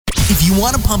If you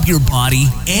want to pump your body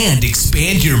and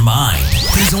expand your mind,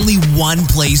 there's only one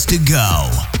place to go.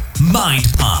 Mind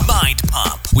Pump. Mind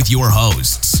Pump with your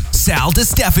hosts, Sal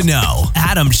DiStefano,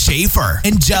 Adam Schafer,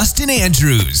 and Justin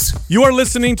Andrews. You are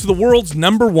listening to the world's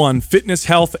 #1 fitness,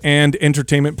 health, and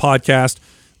entertainment podcast.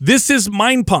 This is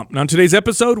Mind Pump. Now, in today's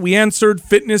episode, we answered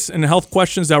fitness and health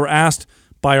questions that were asked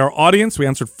by our audience. We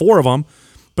answered 4 of them.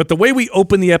 But the way we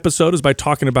open the episode is by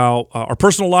talking about our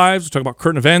personal lives, talk about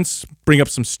current events, bring up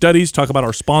some studies, talk about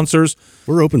our sponsors.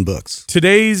 We're open books.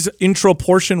 Today's intro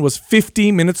portion was 50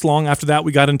 minutes long. After that,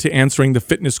 we got into answering the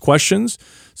fitness questions.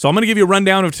 So I'm going to give you a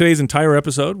rundown of today's entire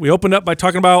episode. We opened up by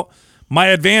talking about my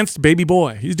advanced baby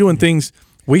boy. He's doing things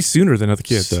way sooner than other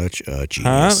kids. Such a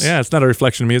genius. Yeah, it's not a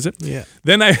reflection of me, is it? Yeah.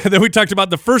 Then we talked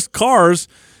about the first cars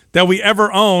that we ever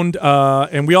owned,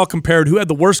 and we all compared who had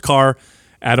the worst car.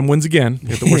 Adam wins again. He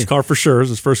had the worst car for sure. It was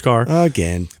his first car.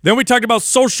 Again. Then we talked about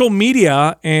social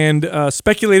media and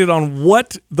speculated on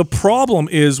what the problem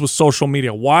is with social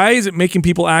media. Why is it making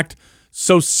people act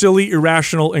so silly,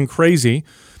 irrational, and crazy?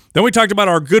 Then we talked about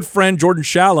our good friend Jordan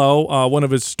Shallow, one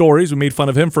of his stories. We made fun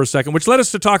of him for a second, which led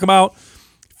us to talk about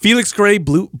Felix Gray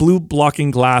blue blocking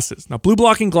glasses. Now, blue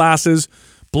blocking glasses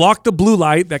block the blue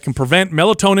light that can prevent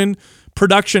melatonin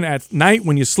production at night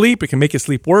when you sleep. It can make you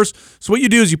sleep worse. So what you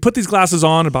do is you put these glasses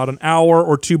on about an hour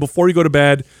or 2 before you go to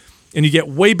bed, and you get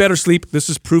way better sleep. This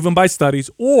is proven by studies.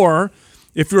 Or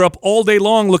if you're up all day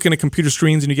long looking at computer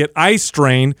screens and you get eye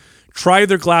strain, try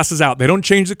their glasses out. They don't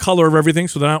change the color of everything,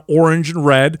 so they're not orange and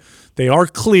red. They are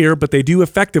clear, but they do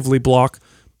effectively block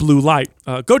blue light.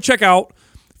 Go check out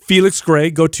Felix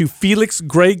Gray. Go to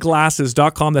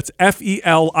felixgrayglasses.com. That's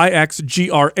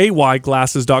FELIXGRAY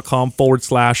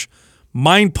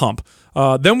glasses.com/Mind Pump.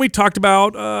 Then we talked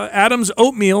about Adam's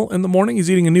oatmeal in the morning. He's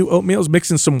eating a new oatmeal. He's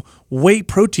mixing some whey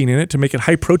protein in it to make it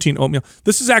high-protein oatmeal.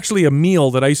 This is actually a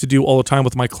meal that I used to do all the time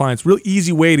with my clients. Real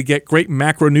easy way to get great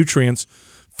macronutrients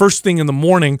first thing in the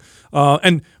morning.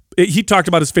 He talked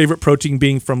about his favorite protein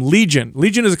being from Legion.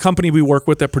 Legion is a company we work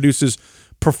with that produces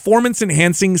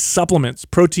performance-enhancing supplements,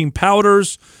 protein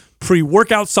powders,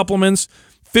 pre-workout supplements,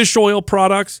 fish oil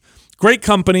products. Great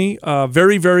company,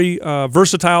 very, very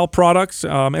versatile products,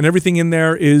 and everything in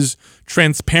there is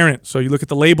transparent. So you look at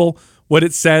the label, what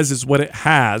it says is what it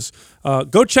has.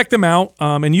 Go check them out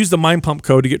and use the Mind Pump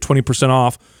code to get 20%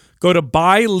 off. Go to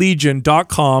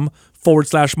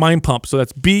buylegion.com/Mind Pump. So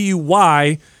that's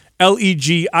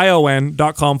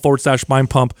BUYLEGION.com/Mind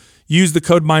Pump. Use the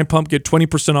code Mind Pump, get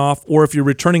 20% off, or if you're a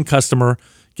returning customer,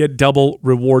 get double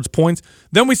rewards points.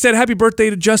 Then we said happy birthday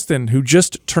to Justin, who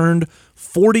just turned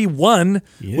 41,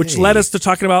 Yay. which led us to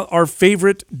talking about our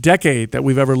favorite decade that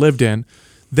we've ever lived in.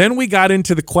 Then we got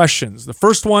into the questions. The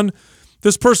first one,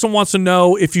 this person wants to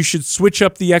know if you should switch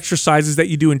up the exercises that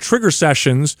you do in trigger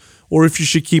sessions or if you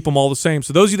should keep them all the same.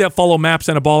 So those of you that follow MAPS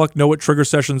Anabolic know what trigger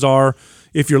sessions are.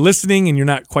 If you're listening and you're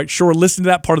not quite sure, listen to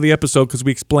that part of the episode because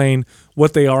we explain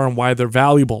what they are and why they're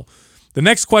valuable. The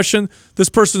next question, this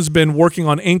person's been working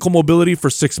on ankle mobility for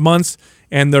 6 months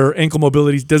and their ankle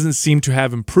mobility doesn't seem to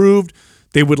have improved.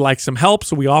 They would like some help,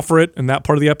 so we offer it in that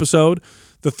part of the episode.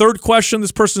 The third question,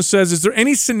 this person says, is there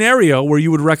any scenario where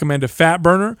you would recommend a fat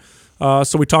burner?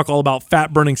 So we talk all about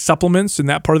fat burning supplements in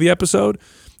that part of the episode.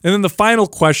 And then the final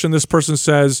question, this person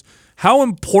says, how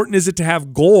important is it to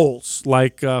have goals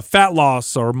like fat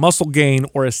loss or muscle gain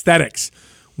or aesthetics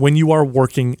when you are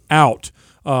working out?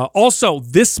 Also,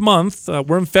 this month,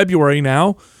 we're in February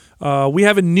now, we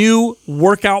have a new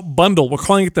workout bundle. We're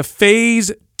calling it the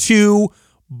Phase 2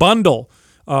 Bundle.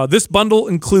 This bundle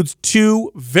includes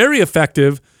 2 very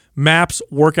effective MAPS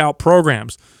workout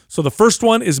programs. So the first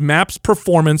one is MAPS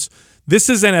Performance. This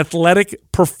is an athletic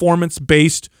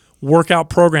performance-based workout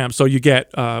program. So you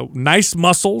get nice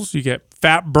muscles, you get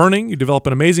fat burning, you develop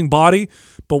an amazing body,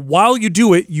 but while you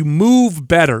do it, you move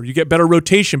better. You get better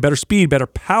rotation, better speed, better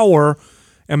power,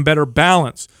 and better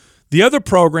balance. The other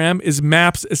program is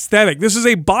MAPS Aesthetic. This is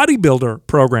a bodybuilder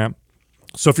program.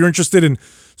 So if you're interested in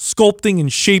sculpting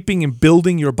and shaping and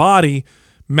building your body,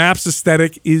 MAPS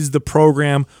Aesthetic is the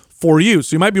program for you.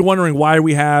 So you might be wondering why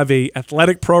we have a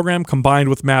athletic program combined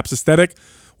with MAPS Aesthetic.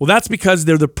 Well, that's because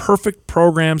they're the perfect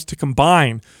programs to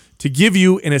combine to give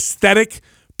you an aesthetic,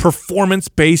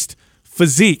 performance-based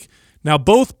physique. Now,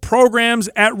 both programs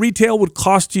at retail would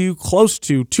cost you close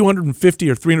to $250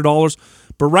 or $300,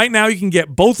 but right now you can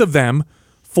get both of them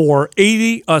for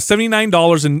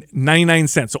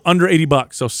 $79.99, so under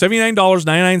 $80. So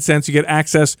 $79.99, you get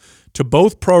access to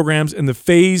both programs in the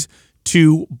Phase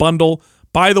 2 bundle.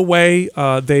 By the way,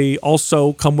 they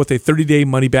also come with a 30-day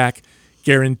money-back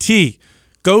guarantee.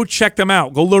 Go check them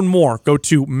out. Go learn more. Go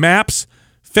to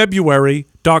mapsfebruary.com.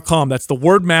 February.com. That's the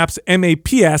word maps,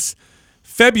 MAPS,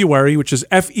 February, which is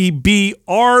FEBRUARY.com.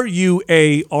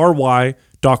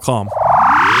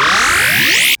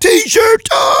 T-shirt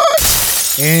time!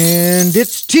 And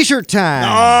it's T-shirt time.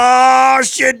 Oh,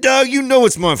 shit, Doug. You know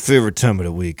it's my favorite time of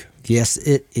the week. Yes,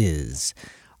 it is.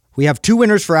 We have 2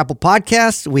 winners for Apple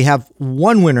Podcasts. We have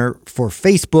 1 winner for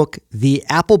Facebook. The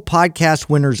Apple Podcast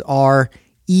winners are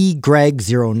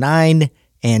eGreg09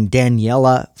 and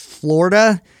Daniela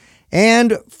Florida.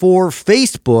 And for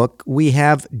Facebook, we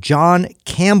have John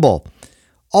Campbell.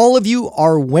 All of you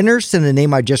are winners. Send the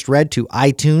name I just read to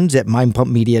iTunes at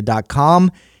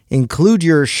mindpumpmedia.com. Include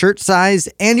your shirt size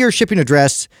and your shipping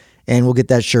address, and we'll get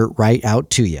that shirt right out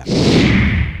to you.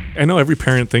 I know every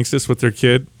parent thinks this with their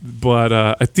kid, but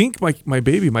I think my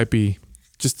baby might be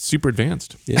just super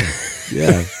advanced.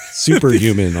 Yeah.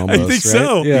 Superhuman almost. I think right?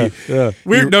 so. Yeah.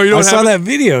 Weird. No, you I don't saw have that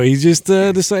video. He just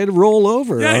decided to roll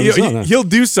over. Yeah, he'll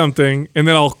do something, and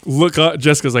then I'll look up.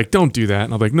 Jessica's like, "Don't do that,"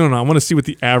 and I'm like, "No, I want to see what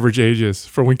the average age is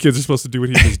for when kids are supposed to do what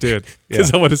he just did,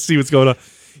 because I want to see what's going on."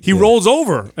 He rolls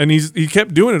over, and he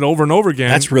kept doing it over and over again.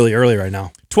 That's really early right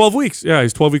now. 12 weeks. Yeah,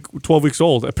 he's 12 weeks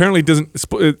old. Apparently,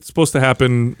 it's supposed to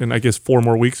happen in, I guess, 4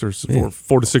 more weeks or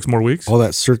 4 to 6 more weeks. All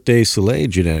that Cirque du Soleil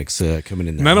genetics coming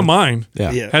in there. None of mine.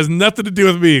 Yeah. Has nothing to do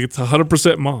with me. It's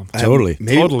 100% mom. Totally.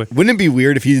 Totally. Wouldn't it be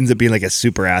weird if he ends up being like a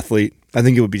super athlete? I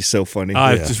think it would be so funny.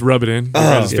 Just rub it in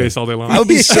around his face all day long. I would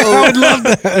be so. I would love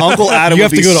that. Uncle Adam You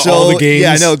would have to be go to so, all the games.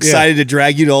 Yeah, I know. Excited to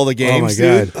drag you to all the games. my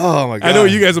God. Dude. Oh my God. I know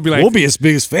you guys will be like, We'll be his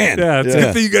biggest fan. yeah, it's a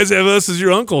good thing you guys have us as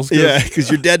your uncles. Yeah,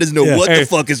 because your dad doesn't know what Hey. the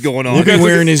fuck is going on. We'll be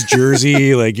wearing his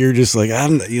jersey. Like, you're just like,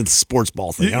 it's a sports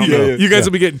ball thing. I don't know. You guys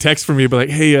will be getting texts from me, but like,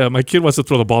 hey, my kid wants to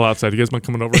throw the ball outside. You guys mind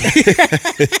coming over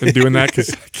and doing that?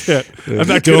 Because I can't. I'm not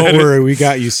good at Don't it. worry, we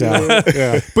got you, Sal.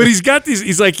 But he's got these.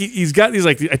 He's got these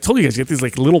like I told you guys. He's got these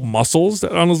like little muscles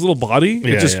on his little body.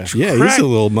 Yeah, it just Yeah, he's a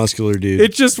little muscular dude.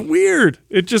 It's just weird.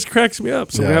 It just cracks me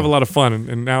up. So we have a lot of fun.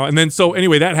 And then so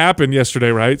anyway, that happened yesterday,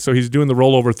 right? So he's doing the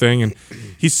rollover thing, and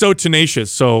he's so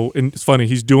tenacious. So and it's funny.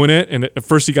 He's doing it, and at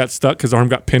first he got stuck. His arm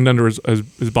got pinned under his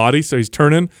body. So he's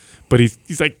turning, but he's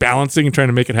like balancing and trying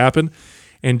to make it happen.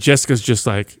 And Jessica's just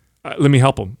like, let me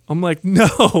help him. I'm like,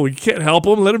 no, you can't help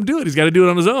him. Let him do it. He's got to do it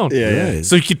on his own. Yeah.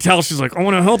 So you could tell she's like, I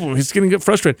want to help him. He's going to get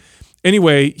frustrated.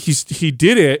 Anyway, he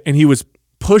did it, and he was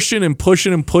pushing and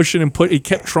pushing and pushing and he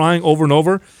kept trying over and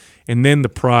over, and then the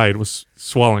pride was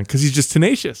swelling because he's just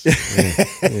tenacious.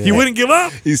 He wouldn't give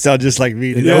up. You sound just like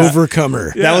me. An Dude.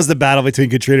 overcomer. That was the battle between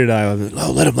Katrina and I.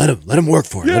 Oh, let him work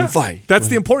for it. Let him fight. That's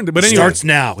the important thing. But It anyway, starts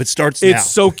now. It starts now. it's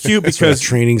so cute because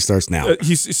Training starts now.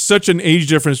 he's such an age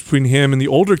difference between him and the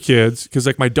older kids. Because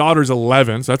like my daughter's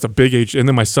 11, so that's a big age, and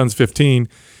then my son's 15.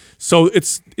 So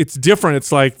it's different.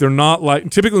 It's like they're not like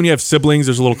typically when you have siblings,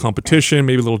 there's a little competition,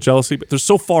 maybe a little jealousy, but they're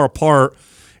so far apart.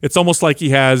 It's almost like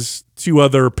he has 2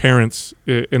 other parents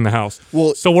in the house.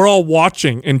 Well, so we're all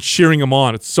watching and cheering him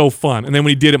on. It's so fun. And then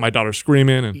when he did it, my daughter's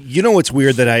screaming. And You know what's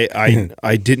weird that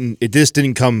I didn't. This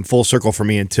didn't come full circle for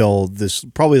me until this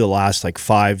probably the last like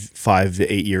 5 to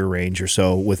 8 year range or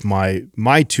so with my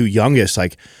 2 youngest.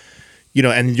 Like, you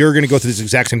know, and you're going to go through this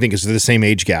exact same thing because they're the same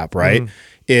age gap, right?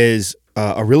 Is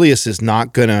Aurelius is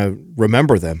not going to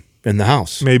remember them in the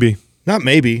house. maybe. Not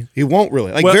maybe. He won't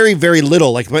really. Like Well- very, very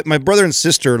little. Like my brother and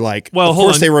sister, like, Well, of hold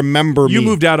course on. they remember me. You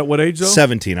moved out at what age though?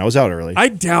 17. I was out early. I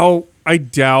doubt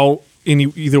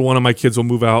either one of my kids will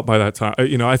move out by that time.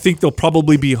 You know, I think they'll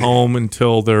probably be home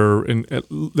until they're in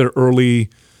their early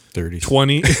 30s.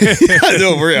 20.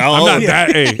 No,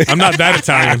 I'm not that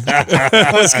Italian.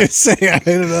 I was going to say, I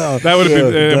don't know. That would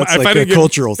have been That's if like I a didn't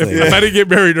cultural thing. If I didn't get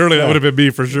married early, that would have been me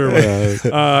for sure.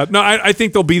 No, I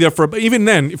think they'll be there for. But even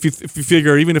then, if you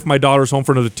figure, even if my daughter's home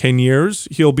for another 10 years,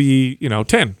 he'll be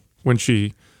 10 when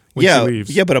she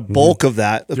leaves. Yeah, but a bulk of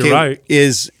that right.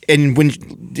 is, and when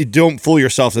you don't fool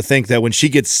yourself to think that when she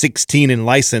gets 16 and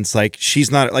licensed, like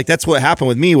she's not like that's what happened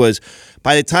with me was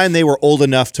by the time they were old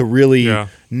enough to really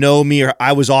know me, or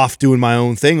I was off doing my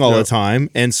own thing all the time,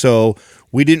 and so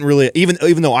we didn't really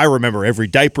even though I remember every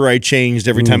diaper I changed,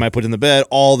 every time I put in the bed,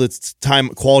 all the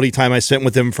quality time I spent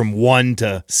with them from 1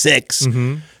 to 6.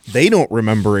 They don't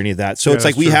remember any of that. So it's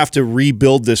like we have to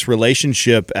rebuild this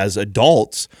relationship as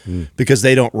adults because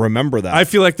they don't remember that. I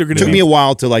feel like they're going to Took me a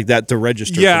while to like that to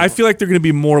register. Yeah, I feel like they're going to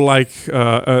be more like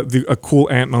a cool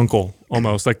aunt and uncle,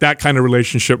 almost like that kind of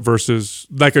relationship versus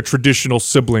like a traditional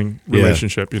sibling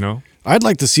relationship. You know, I'd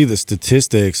like to see the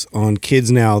statistics on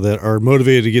kids now that are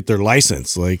motivated to get their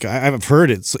license. Like I've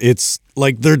heard it's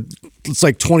like they're it's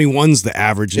like 21's the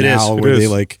average It now. is. Where It they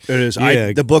is. like It is.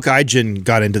 Yeah. The book iGen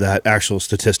got into that actual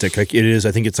statistic. Like it is.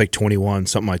 I think it's like 21,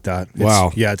 something like that.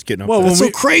 Wow. Yeah, it's getting up. Well, there. That's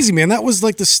when so crazy, man. That was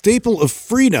like the staple of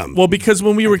freedom. Well, because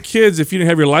when we were kids, if you didn't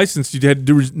have your license, you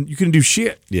couldn't do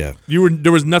shit. Yeah.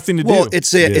 There was nothing to Well, do.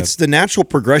 it's the natural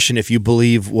progression if you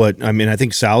believe what I mean. I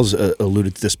think Sal's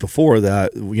alluded to this before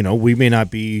that we may not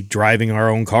be driving our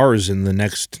own cars in the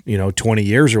next 20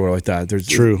 years or what like that. There's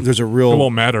True. There's a it real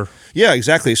won't matter. yeah,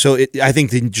 exactly. So I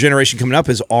think the generation coming up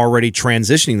is already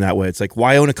transitioning that way. It's like,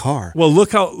 why own a car? Well, look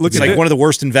It's at like it. one of the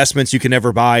worst investments you can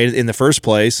ever buy in the first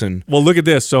place. And Well, look at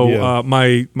this. So Yeah.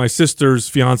 my sister's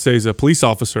fiance is a police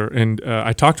officer, and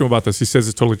I talked to him about this. He says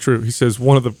it's totally true. He says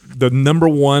one of the number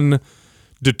one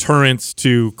deterrence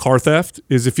to car theft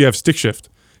is if you have stick shift.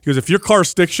 He goes, if your car's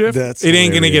stick shift, That's it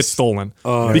ain't going to get hilarious. stolen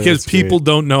Oh, because that's great. people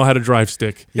don't know how to drive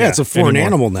stick. Yeah, it's a foreign anymore.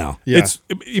 animal now. Yeah. It's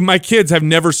my kids have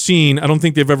never seen. I don't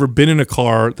think they've ever been in a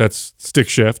car that's stick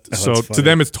shift. So that's to funny.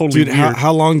 them, it's totally Dude, weird.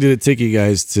 how long did it take you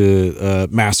guys to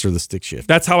master the stick shift?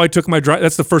 That's how I took my drive.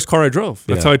 That's the first car I drove.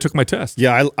 That's Yeah. how I took my test.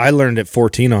 yeah, I learned at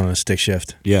 14 on a stick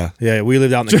shift. Yeah. Yeah, we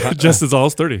lived out in the country. Just as I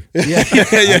was 30.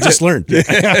 I just learned. Yeah,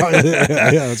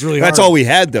 that's really hard. That's all we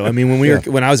had, though. I mean,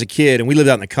 when I was a kid and we lived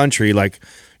out in the country, like,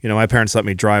 my parents let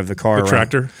me drive the car. The around.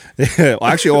 tractor? Well,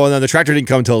 actually, no, the tractor didn't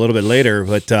come until a little bit later.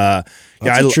 But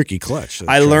That's I a tricky clutch. that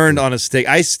I tractor. learned on a stick.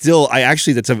 I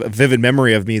actually, that's a vivid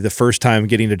memory of me the first time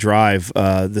getting to drive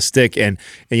the stick and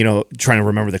trying to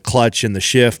remember the clutch and the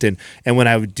shift. And when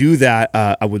I would do that,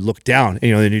 I would look down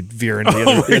and, then you'd veer into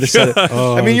the other side.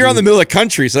 I mean, you're on the middle of the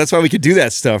country, so that's why we could do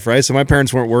that stuff, right? So my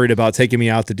parents weren't worried about taking me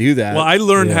out to do that. Well, I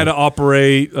learned how to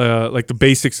operate like the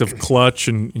basics of clutch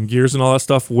and gears and all that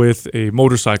stuff with a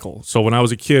motorcycle. So when I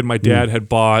was a kid, my dad had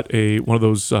bought one of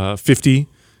those 50,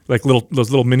 like those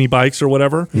little mini bikes or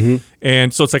whatever,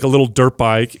 and so it's like a little dirt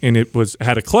bike, and it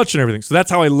had a clutch and everything. So that's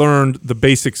how I learned the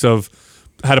basics of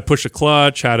how to push a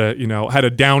clutch, how to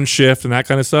downshift and that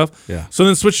kind of stuff. Yeah. So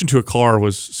then switching to a car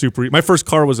was super. My first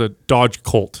car was a Dodge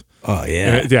Colt. Oh,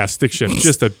 yeah. Yeah, stick shift,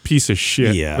 just a piece of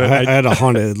shit. Yeah, But I had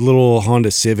a little Honda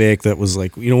Civic that was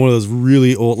like, one of those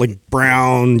really old, like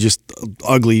brown, just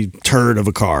ugly turd of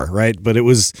a car, right? But it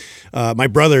was my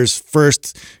brother's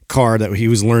first car that he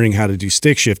was learning how to do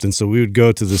stick shift. And so we would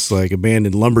go to this like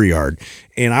abandoned lumber yard.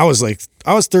 And I was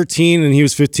 13 and he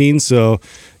was 15. So,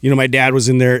 my dad was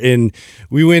in there and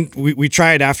we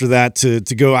tried after that to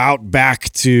go out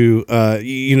back to,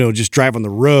 just drive on the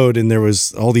road. And there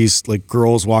was all these like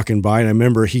girls walking by. And I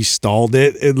remember he stalled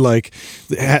it and like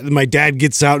my dad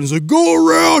gets out and he's like, go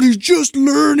around. He's just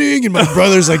learning. And my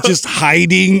brother's like just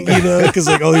hiding, because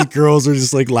like all these girls are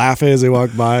just like laughing as they walk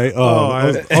by.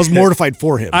 I was mortified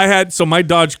for him. So my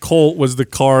Dodge Colt was the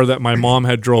car that my mom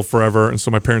had drove forever, and so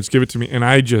my parents gave it to me, and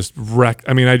I just wrecked.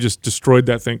 I mean, I just destroyed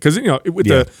that thing because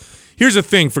here's the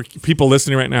thing for people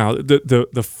listening right now: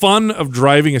 the fun of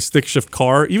driving a stick shift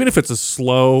car, even if it's a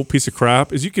slow piece of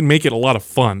crap, is you can make it a lot of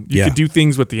fun. You can do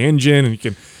things with the engine, and you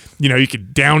can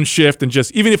downshift and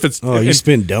just even if it's you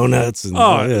spin donuts and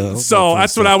so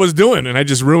that's what I was doing, and I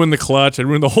just ruined the clutch. I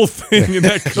ruined the whole thing in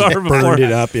that car burned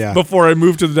it up. Yeah. Before I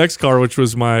moved to the next car, which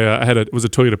was it was a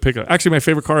Toyota pickup. Actually, my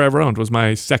favorite car I ever owned was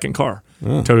my second car,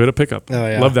 Toyota pickup. Oh,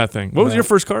 yeah. Love that thing. What was your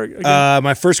first car again?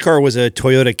 my first car was a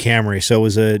Toyota Camry, so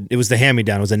it was the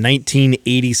hand-me-down. It was a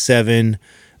 1987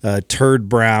 turd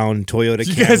brown Toyota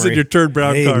Camry. You guys had your turd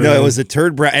brown car. No, it was a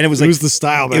turd brown, and it was It like was the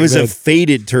style back It was then. a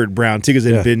faded turd brown too, because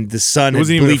it had been the sun. It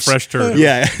wasn't had even a bleached. fresh turd.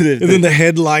 Yeah, And then the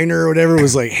headliner or whatever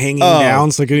was like hanging down,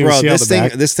 so I couldn't even see out the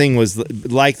back. This thing was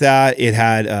like that. It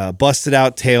had busted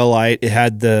out tail light. It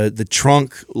had the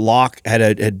trunk lock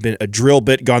had been a drill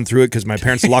bit gone through it because my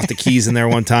parents locked the keys in there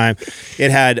one time.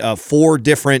 It had 4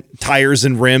 different tires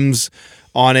and rims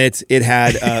on it. It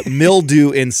had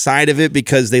mildew inside of it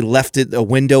because they left a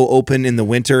window open in the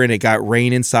winter and it got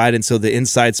rain inside, and so the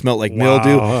inside smelled like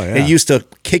mildew. Oh, yeah. It used to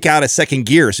kick out a second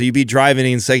gear, so you'd be driving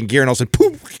in second gear and all of a sudden,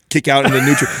 poof, kick out into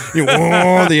neutral.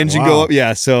 The engine go up.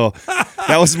 Yeah, so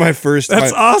that was my first.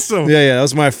 That's awesome. Yeah, that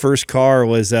was my first car.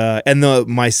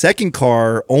 My second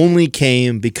car only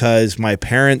came because my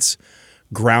parents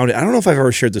grounded. I don't know if I've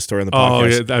ever shared this story on the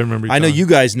podcast. Oh, yeah, I remember. I know you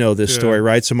guys know this story,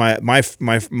 right? So my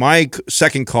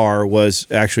second car was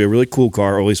actually a really cool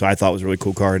car, or at least I thought it was a really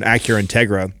cool car, an Acura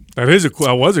Integra. That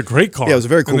was a great car. Yeah, it was a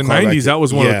very cool in the car back 90s. then. That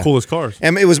was one of Yeah. the coolest cars.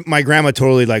 And it was my grandma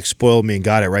totally like spoiled me and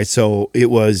got it, right? So it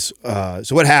was so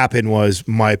what happened was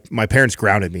my parents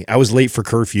grounded me. I was late for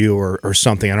curfew or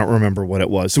something. I don't remember what it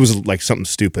was. It was like something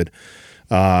stupid.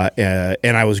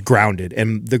 And I was grounded.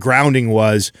 And the grounding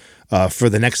was for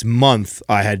the next month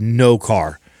I had no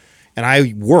car. And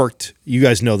I worked, you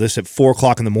guys know this, at 4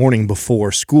 o'clock in the morning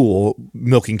before school,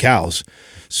 milking cows.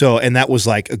 So, and that was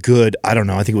like a good, I don't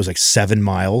know, I think it was like 7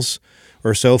 miles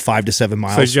or so, 5 to 7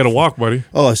 miles. So you got to walk, buddy.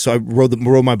 Oh, so I rode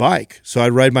my bike. So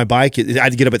I'd ride my bike. I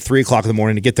had to get up at 3 o'clock in the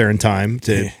morning to get there in time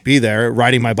to be there,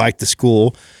 riding my bike to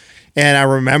school. And I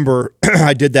remember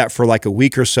I did that for like a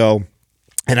week or so,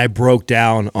 and I broke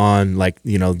down on like,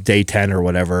 day 10 or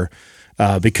whatever,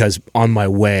 because on my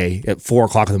way at 4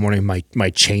 o'clock in the morning, my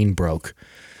chain broke.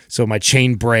 So my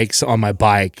chain breaks on my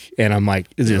bike, and I'm like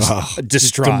just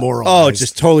distraught. Demoralized.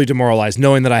 Just totally demoralized,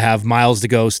 knowing that I have miles to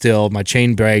go still. My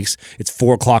chain breaks. It's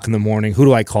 4 o'clock in the morning. Who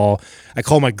do I call? I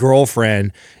call my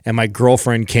girlfriend, and my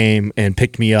girlfriend came and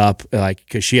picked me up, like,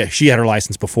 because she had her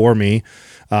license before me.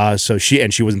 So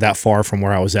she wasn't that far from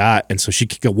where I was at, and so she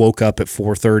woke up at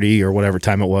 4:30 or whatever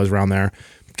time it was around there.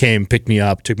 Came, picked me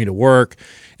up, took me to work,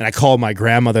 and I called my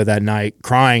grandmother that night,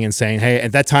 crying and saying, "Hey,"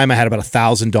 at that time I had about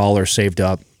 $1,000 saved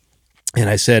up, and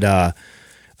I said,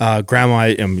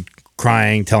 "Grandma, I'm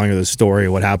crying, telling her the story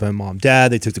of what happened. Mom,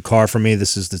 Dad, they took the car from me.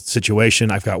 This is the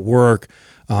situation. I've got work.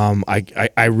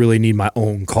 I really need my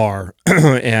own car,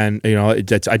 and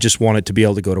I just wanted to be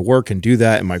able to go to work and do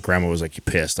that." And my grandma was like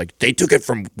pissed, like, "They took it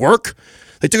from work?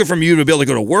 They took it from you to be able to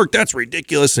go to work? That's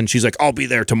ridiculous." And she's like, "I'll be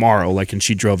there tomorrow." Like, and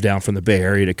she drove down from the Bay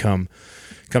Area to come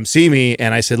see me.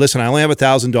 And I said, "Listen, I only have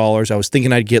 $1,000. I was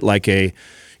thinking I'd get like a,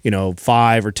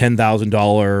 $5,000 or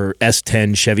 $10,000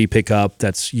 S10 Chevy pickup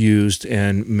that's used,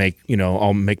 and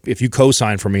if you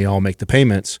co-sign for me, I'll make the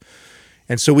payments."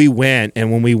 And so we went,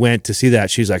 and when we went to see that,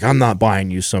 she's like, "I'm not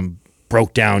buying you some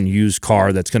broke down used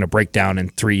car that's going to break down in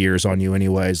 3 years on you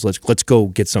anyways. Let's go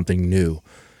get something new."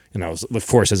 And I was, of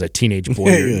course, as a teenage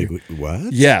boy, you're like,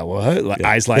 what? Yeah, what? Like,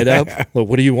 eyes light up. Well,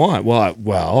 what do you want?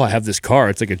 Well, I have this car.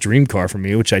 It's like a dream car for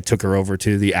me, which I took her over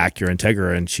to the Acura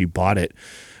Integra, and she bought it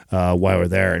while we were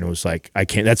there. And it was like,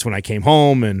 that's when I came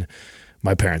home, and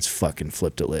my parents fucking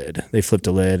flipped a lid. They flipped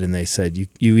a lid, and they said,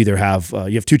 you either have,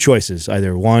 you have 2 choices.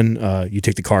 Either one, you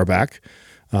take the car back,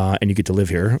 and you get to live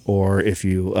here, or if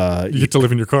you get to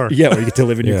live in your car. Yeah, or you get to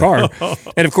live in your car.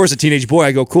 And of course, a teenage boy,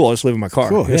 I go, cool, I'll just live in my car.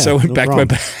 Cool, yeah, so I went back to my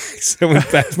bags. I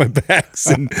went back to my bags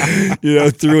and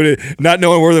threw it in, not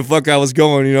knowing where the fuck I was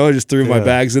going. I just threw my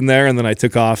bags in there, and then I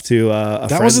took off to a That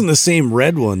friend. wasn't the same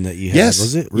red one that you had, Yes.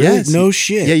 was it? Really? Yes. No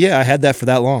shit. Yeah, I had that for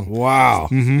that long. Wow.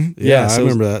 Mm-hmm. Yeah, so I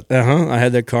remember that. I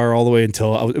had that car all the way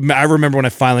until I remember when I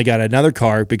finally got another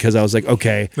car, because I was like,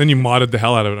 okay. Then you modded the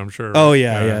hell out of it, I'm sure. Right? Oh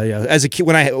yeah. As a kid,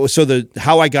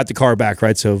 how I got the car back,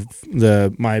 right? So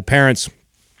my parents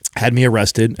had me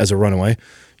arrested as a runaway.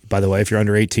 By the way, if you're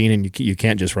under 18 and you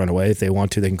can't just run away, if they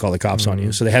want to, they can call the cops on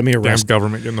you. So they had me arrested. Damn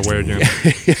government getting in the way again.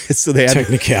 So they had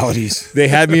Technicalities. They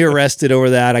had me arrested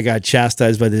over that. I got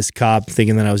chastised by this cop,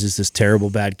 thinking that I was just this terrible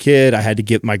bad kid. I had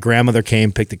to my grandmother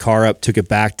came, picked the car up, took it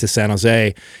back to San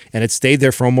Jose, and it stayed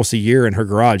there for almost a year in her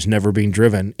garage, never being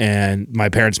driven. And my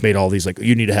parents made all these, like,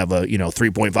 you need to have a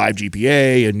 3.5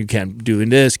 GPA, and you can't do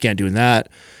this, can't do that.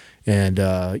 And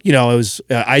it was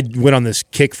I went on this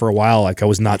kick for a while, like I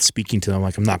was not speaking to them,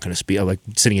 like I'm not going to speak. I was like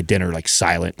sitting at dinner, like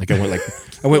silent, like I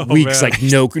went weeks, man.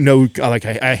 like no, like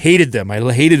I hated them. I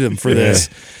hated them for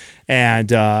this. And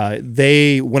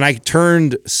when I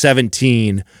turned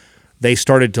 17, they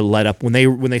started to let up when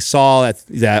they saw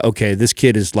that okay, this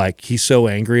kid is like, he's so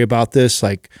angry about this,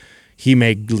 like he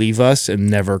may leave us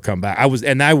and never come back. I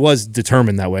was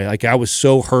determined that way. Like I was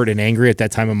so hurt and angry at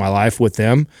that time in my life with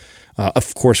them.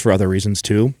 Of course, for other reasons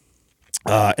too,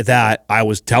 that I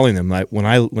was telling them, like, when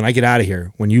I get out of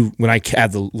here, when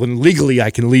legally I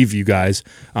can leave you guys,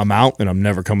 I'm out and I'm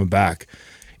never coming back.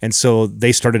 And so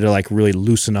they started to like really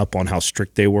loosen up on how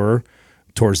strict they were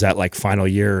towards that like final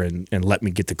year, and let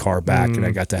me get the car back, and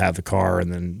I got to have the car,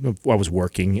 and then I was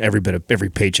working. Every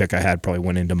paycheck I had probably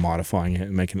went into modifying it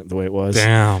and making it the way it was.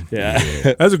 Damn. Yeah.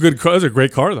 That's a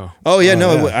great car though. Oh yeah,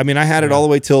 I mean, I had it all the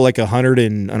way till like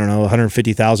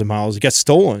 150,000 miles. It got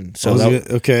stolen. So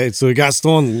so it got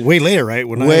stolen way later, right?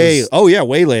 Way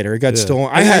later. It got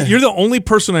stolen. You're the only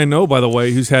person I know, by the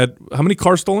way, who's had how many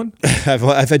cars stolen?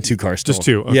 I've had 2 cars stolen. Just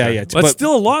 2. Okay. Yeah. That's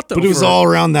still a lot though. But it was all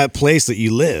around that place that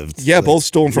you lived. Yeah, both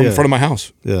stolen from in front of my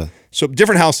house. Yeah. So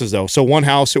different houses though. So one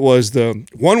house,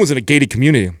 one was in a gated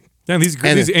community. Yeah,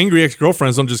 these angry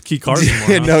ex-girlfriends don't just key cars anymore.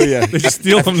 Huh? No, yeah. They just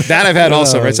steal them. That I've had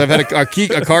also, right? So I've had a car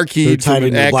key from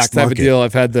an ex type of deal.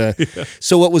 I've had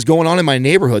So what was going on in my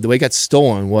neighborhood, the way it got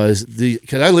stolen was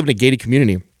because I lived in a gated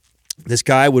community. This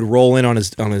guy would roll in on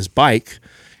his bike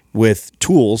with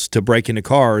tools to break into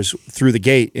cars through the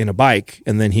gate in a bike,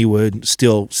 and then he would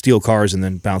steal cars and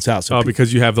then bounce out. So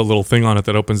because you have the little thing on it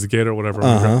that opens the gate or whatever.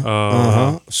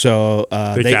 So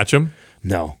they catch him.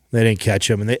 No, they didn't catch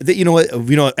him. And they you know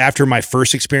what? After my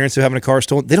first experience of having a car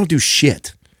stolen, they don't do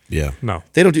shit. Yeah. No.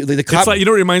 They don't do the cop. It's like, you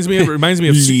know what it reminds me of? It reminds me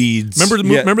of Leeds.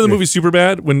 Remember the movie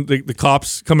Superbad when the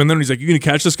cops come in there and he's like, "You gonna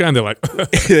catch this guy?" And they're like,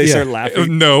 they start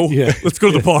laughing. "No, let's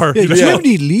go to the bar." Do you have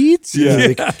any leads? Yeah.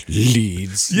 Like,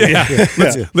 leads. Yeah.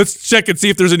 Let's check and see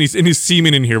if there's any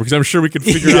semen in here because I'm sure we could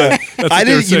figure out. That's what I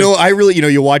they were didn't. saying. I really.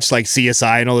 You watch like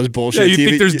CSI and all this bullshit. Yeah, you TV.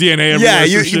 think there's DNA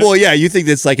everywhere. You think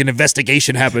that's like an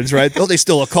investigation happens, right? Oh, they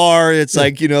stole a car. It's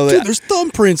like Dude, there's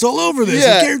thumbprints all over this.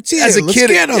 I guarantee it. Let's get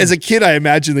 'em. As a kid, I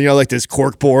imagine like this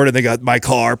cork board, and they got my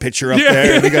car picture up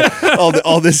there, and they got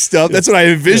all this stuff. That's what I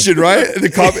envisioned, right? And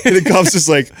the cop's just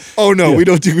like, oh no, we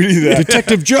don't do any of that.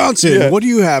 Detective Johnson, what do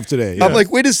you have today? I'm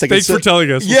like, wait a second. Thanks for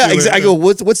telling us. Yeah, exactly. I go,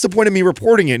 what's the point of me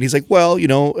reporting it? And he's like, well,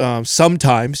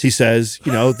 sometimes he says,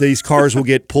 these cars will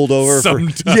get pulled over.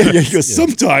 He goes,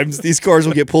 sometimes these cars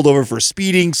will get pulled over for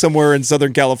speeding somewhere in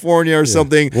Southern California or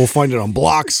something. We'll find it on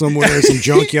blocks somewhere, some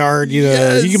junkyard.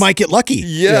 You might get lucky.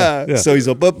 Yeah. So he's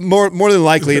like, but more than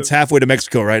likely, it's halfway to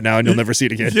Mexico right now, and you'll never see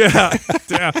it again. Yeah.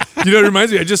 It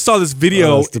reminds me. I just saw this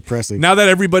video. That's depressing. Now that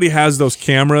everybody has those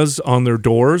cameras on their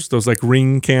doors, those like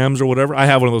Ring cams or whatever. I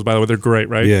have one of those, by the way. They're great,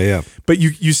 right? Yeah. But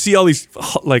you see all these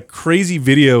like crazy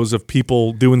videos of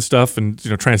people doing stuff and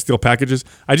trying to steal packages.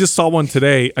 I just saw one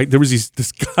today. There was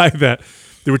this guy that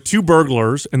there were two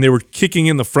burglars and they were kicking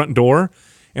in the front door,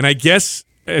 and I guess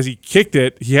as he kicked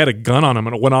it, he had a gun on him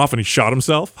and it went off and he shot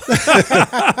himself.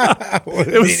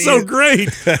 It was so great.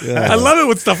 I love it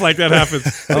when stuff like that happens.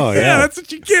 Like, that's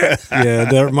what you get. Yeah,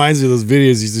 that reminds me of those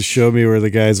videos you used to show me where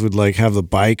the guys would like have the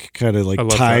bike kind of like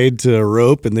tied to a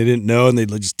rope and they didn't know, and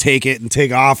they'd like just take it and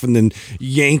take off and then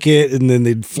yank it and then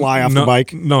they'd fly off the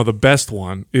bike. No, the best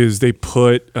one is they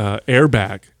put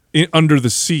airbag under the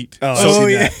seat. Do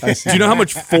you know how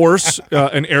much force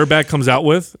an airbag comes out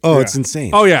with? It's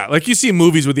insane. Oh yeah, like you see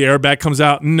movies where the airbag comes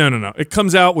out. No. It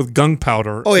comes out with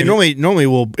gunpowder. Oh, normally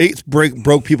it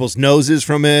broke people's noses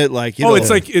from it. Like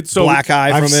it's so black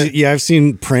eye from it. I've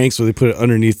seen pranks where they put it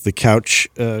underneath the couch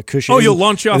cushion. Oh, you'll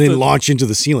launch you off and then launch into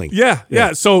the ceiling.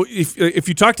 Yeah. So if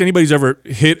you talk to anybody who's ever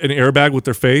hit an airbag with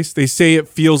their face, they say it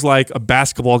feels like a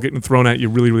basketball getting thrown at you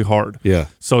really, really hard. Yeah.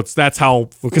 So that's how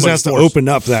because it has to open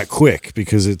up that quick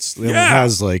because it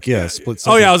has split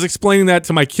second. Oh yeah, I was explaining that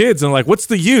to my kids and I'm like, what's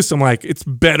the use? I'm like, it's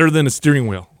better than a steering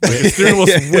wheel. Like, a steering wheel's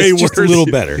way worse. Just a little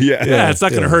better. Yeah, it's not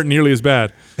going to hurt nearly as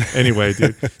bad. Anyway,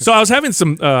 dude. So I was having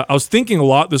I was thinking a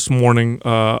lot this morning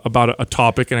about a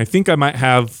topic, and I think I might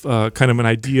have kind of an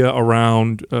idea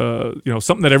around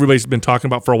something that everybody's been talking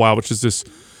about for a while, which is this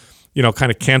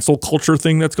kind of cancel culture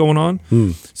thing that's going on.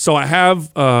 So I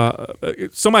have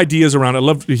some ideas around it. I'd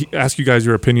love to ask you guys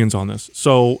your opinions on this.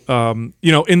 So,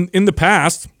 in the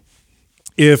past,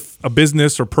 if a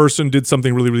business or person did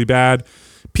something really, really bad,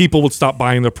 people would stop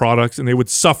buying their products and they would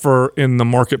suffer in the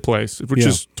marketplace, which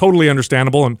is totally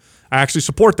understandable. And I actually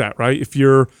support that, right? If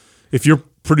you're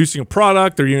producing a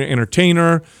product or you're an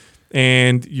entertainer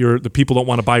and the people don't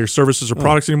want to buy your services or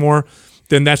products anymore,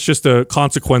 then that's just a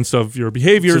consequence of your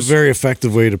behaviors. It's a very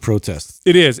effective way to protest.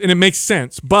 It is, and it makes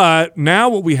sense. But now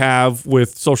what we have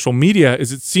with social media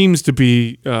is it seems to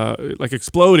be like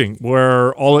exploding,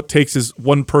 where all it takes is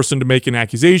one person to make an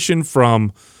accusation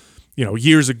from,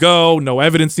 years ago, no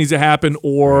evidence needs to happen,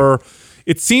 or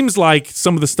it seems like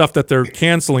some of the stuff that they're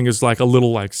canceling is like a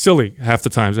little like silly half the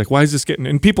time. It's like, why is this getting,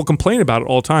 and people complain about it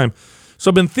all the time. So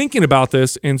I've been thinking about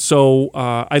this, and so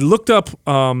I looked up.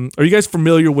 Are you guys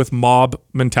familiar with mob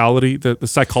mentality, the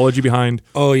psychology behind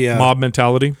mob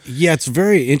mentality? Yeah, it's a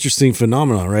very interesting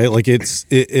phenomenon, right? Like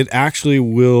it actually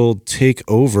will take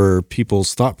over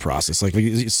people's thought process. Like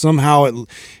somehow,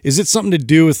 is it something to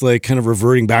do with like kind of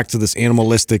reverting back to this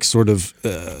animalistic sort of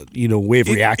way of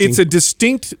reacting? It's a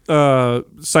distinct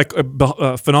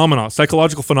psychological phenomenon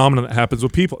that happens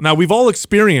with people. Now we've all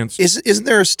experienced. Isn't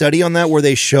there a study on that where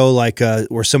they show like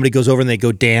where somebody goes over and they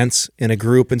go dance in a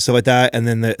group and stuff like that, and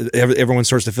then everyone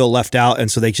starts to feel left out,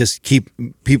 and so they just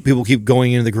people keep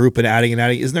going into the group and adding.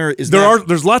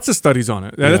 There's lots of studies on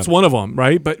it. That's one of them,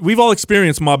 right? But we've all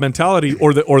experienced mob mentality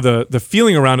or the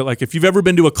feeling around it. Like if you've ever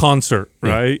been to a concert,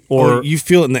 right, or you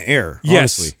feel it in the air,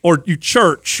 honestly. Or you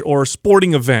church or a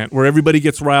sporting event where everybody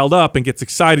gets riled up and gets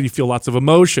excited. You feel lots of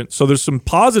emotion. So there's some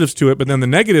positives to it, but then the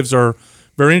negatives are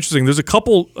very interesting. There's a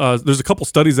couple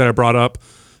studies that I brought up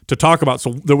to talk about.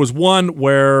 So there was one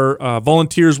where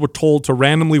volunteers were told to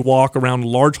randomly walk around a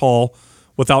large hall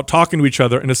without talking to each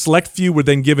other, and a select few were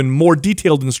then given more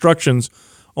detailed instructions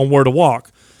on where to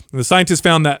walk. And the scientists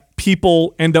found that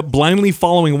people end up blindly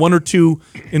following one or two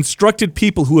instructed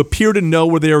people who appear to know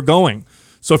where they are going.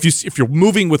 So if you're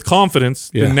moving with confidence,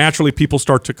 then naturally people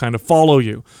start to kind of follow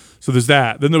you. So there's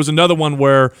that. Then there was another one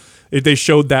where they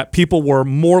showed that people were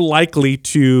more likely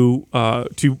to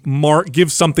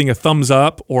give something a thumbs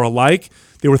up or a like.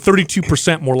 They were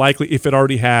 32% more likely if it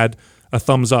already had a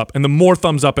thumbs up. And the more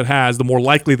thumbs up it has, the more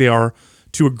likely they are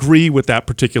to agree with that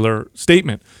particular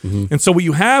statement. And so what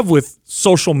you have with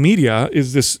social media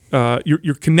is this,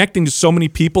 you're connecting to so many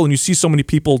people and you see so many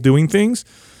people doing things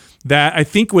that I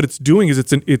think what it's doing is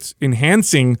it's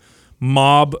enhancing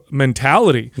mob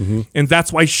mentality. And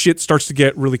that's why shit starts to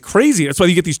get really crazy. That's why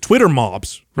you get these Twitter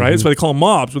mobs, right? That's why they call them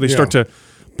mobs, where they start to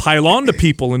pile on to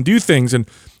people and do things. And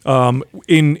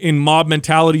in mob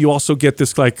mentality, you also get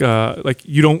this like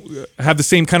you don't have the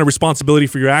same kind of responsibility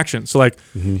for your actions. So like,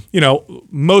 you know,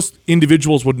 most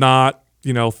individuals would not,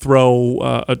 you know, throw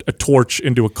a torch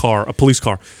into a police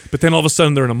car, but then all of a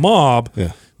sudden they're in a mob.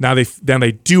 Now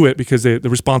they do it because the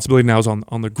responsibility now is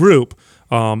on the group.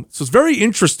 So it's very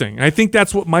interesting. And I think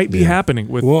that's what might be happening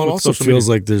with. Well, it with also social feels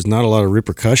media. like there's not a lot of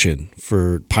repercussion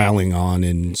for piling on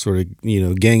and sort of, you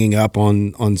know, ganging up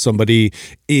on somebody,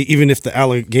 even if the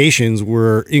allegations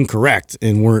were incorrect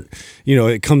and weren't, you know,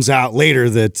 it comes out later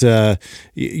that,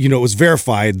 you know, it was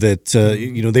verified that,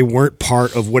 you know, they weren't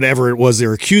part of whatever it was they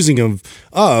were accusing them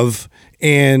of.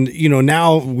 And, you know,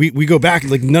 now we go back,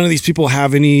 like none of these people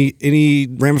have any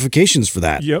ramifications for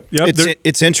that. Yep.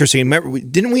 It's interesting. Remember,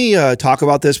 didn't we talk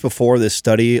about this before, this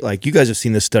study? Like, you guys have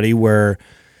seen this study where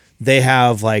they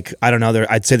have, like, I don't know,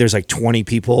 I'd say there's like 20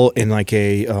 people in like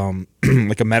a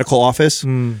like a medical office.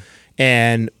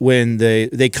 And when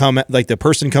they come, like the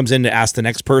person comes in to ask the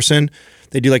next person,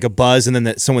 they do like a buzz and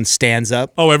then someone stands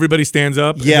up. Oh, everybody stands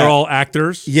up? Yeah. They're all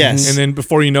actors? Yes. And then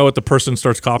before you know it, the person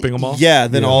starts copying them all? Yeah,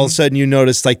 then all of a sudden you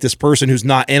notice like this person who's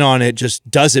not in on it just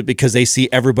does it because they see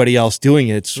everybody else doing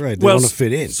it. It's Right. They want to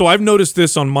fit in. So I've noticed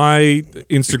this on my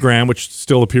Instagram, which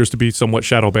still appears to be somewhat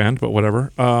shadow banned, but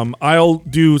whatever. I'll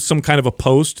do some kind of a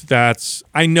post that's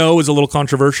I know is a little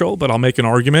controversial, but I'll make an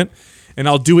argument and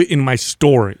I'll do it in my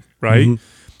story, right?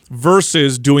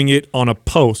 Versus doing it on a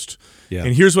post. Yeah.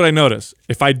 And here's what I notice.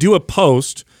 If I do a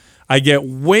post, I get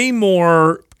way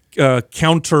more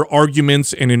counter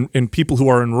arguments and people who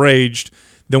are enraged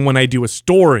than when I do a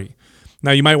story.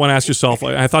 Now, you might want to ask yourself,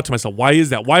 I thought to myself, why is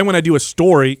that? Why when I do a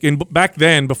story, and back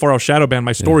then, before I was shadow banned,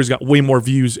 my stories got way more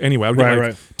views anyway. I would get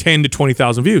like 10 to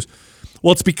 20,000 views.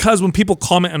 Well, it's because when people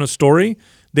comment on a story,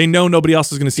 they know nobody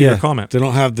else is going to see their comment. They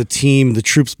don't have the team, the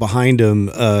troops behind them,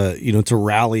 you know, to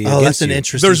rally. Oh, that's against an you.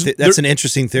 interesting. That's an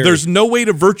interesting theory. There's no way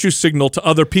to virtue signal to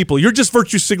other people. You're just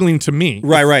virtue signaling to me.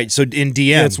 Right. So in DM,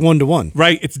 Yeah, it's 1-to-1.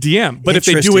 Right, it's DM. But if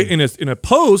they do it in a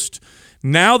post,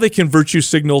 now they can virtue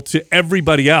signal to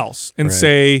everybody else and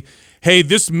say, hey,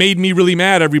 this made me really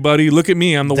mad, everybody. Look at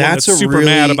me. I'm the one that's super really,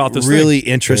 mad about this really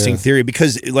thing. interesting theory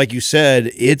because, like you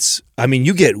said,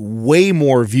 you get way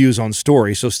more views on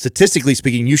stories. So statistically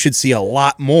speaking, you should see a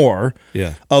lot more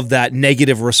of that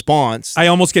negative response. I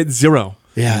almost get zero.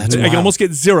 Yeah, that's I wild. almost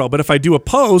get zero. But if I do a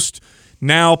post,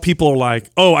 now people are like,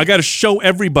 oh, I got to show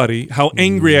everybody how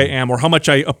angry I am or how much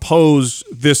I oppose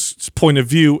this point of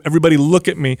view. Everybody look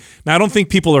at me. Now, I don't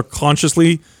think people are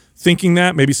consciously thinking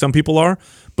that. Maybe some people are.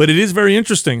 But it is very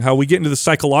interesting how we get into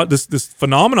the this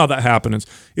phenomena that happens.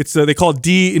 It's they call it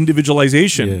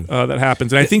de-individualization that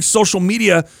happens, and I think social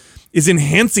media is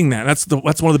enhancing that.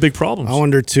 That's one of the big problems. I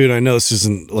wonder too, and I know this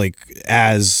isn't like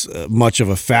as much of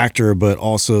a factor, but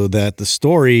also that the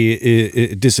story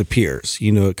it disappears.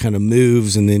 You know, it kind of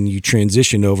moves and then you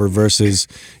transition over versus,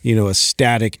 you know, a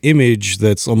static image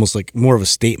that's almost like more of a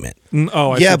statement.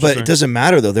 Oh, I see yeah, what you're but saying. it doesn't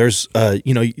matter though. There's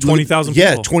 20,000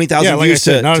 Yeah, people. 20,000 Yeah, like I views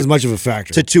said, to, not as much of a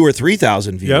factor. to 2,000 or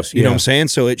 3,000 views. Yep. You know what I'm saying?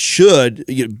 So it should,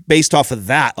 based off of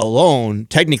that alone,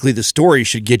 technically the story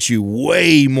should get you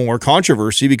way more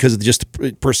controversy because of just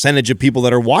the percentage of people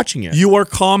that are watching it. You are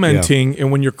commenting,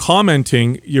 and when you're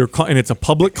commenting, and it's a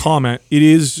public comment. It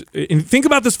is, and think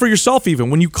about this for yourself. Even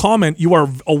when you comment, you are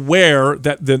aware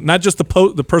that not just the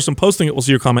person posting it will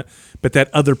see your comment, but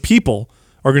that other people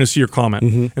are going to see your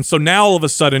comment. And so now all of a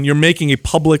sudden you're making a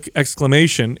public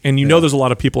exclamation and you know there's a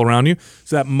lot of people around you.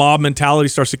 So that mob mentality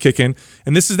starts to kick in.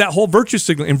 And this is that whole virtue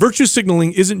signaling. And virtue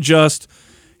signaling isn't just,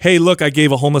 hey, look, I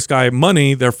gave a homeless guy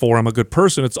money, therefore I'm a good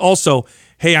person. It's also,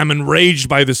 hey, I'm enraged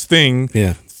by this thing.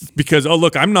 Yeah. Because, oh,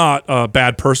 look, I'm not a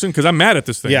bad person because I'm mad at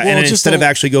this thing. Yeah, Well, and it's just instead of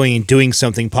actually going and doing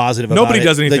something positive Nobody about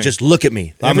does it, anything. they just look at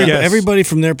me. Everybody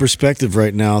from their perspective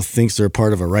right now thinks they're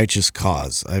part of a righteous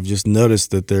cause. I've just noticed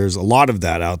that there's a lot of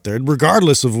that out there,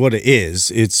 regardless of what it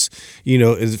is. It's, you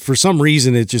know, for some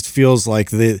reason, it just feels like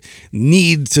the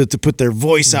need to put their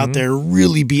voice out there,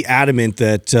 really be adamant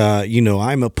that, you know,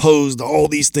 I'm opposed to all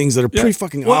these things that are pretty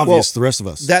fucking obvious to the rest of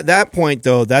us. That point,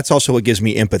 though, that's also what gives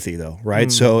me empathy, though,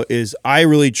 right? So I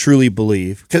really really truly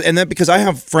believe, because I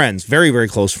have friends, very, very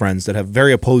close friends that have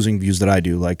very opposing views that I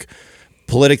do, like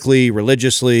politically,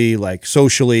 religiously, like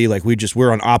socially, like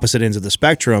we're on opposite ends of the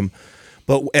spectrum.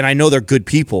 And I know they're good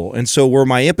people. And so where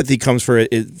my empathy comes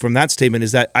from that statement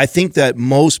is that I think that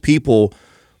most people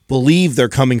believe they're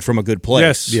coming from a good place.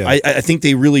 Yes. Yeah. I think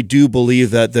they really do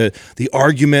believe that the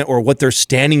argument or what they're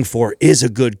standing for is a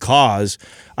good cause.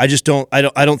 I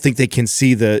don't think they can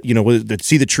see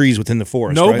the trees within the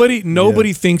forest.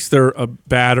 Nobody thinks they're a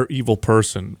bad or evil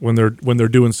person when they're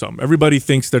doing something. Everybody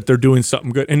thinks that they're doing something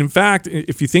good. And in fact,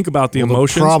 if you think about the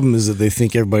emotions, the problem is that they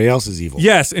think everybody else is evil.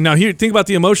 Yes, and now here, think about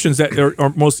the emotions that are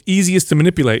most easiest to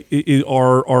manipulate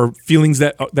are feelings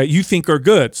that you think are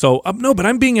good. So no, but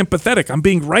I'm being empathetic. I'm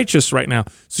being righteous right now.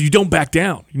 So you don't back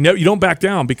down. You don't back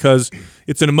down because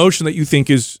it's an emotion that you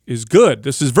think is good.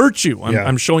 This is virtue.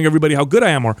 I'm showing everybody how good I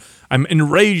am, or I'm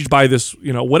enraged by this.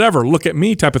 Whatever. Look at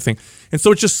me, type of thing. And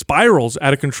so it just spirals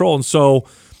out of control. And so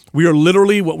we are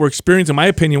literally what we're experiencing. In my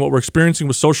opinion, what we're experiencing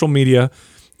with social media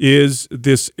is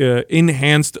this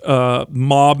enhanced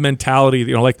mob mentality.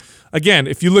 Like again,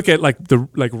 if you look at like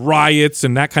riots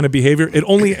and that kind of behavior,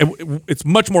 it's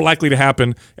much more likely to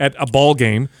happen at a ball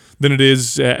game than it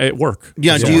is at work.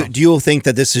 Yeah. Do you think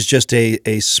that this is just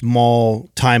a small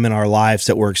time in our lives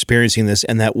that we're experiencing this,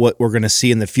 and that what we're going to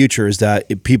see in the future is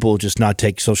that people just not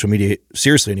take social media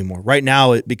seriously anymore? Right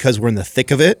now, because we're in the thick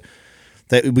of it,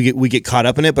 that we get caught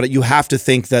up in it, but you have to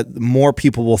think that more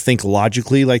people will think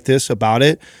logically like this about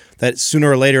it, that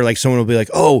sooner or later, like someone will be like,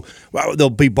 oh, wow, they'll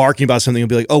be barking about something and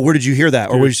be like, oh, where did you hear that?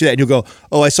 Or where did you see that? And you'll go,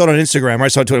 oh, I saw it on Instagram, or I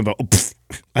saw it on Twitter, but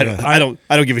I don't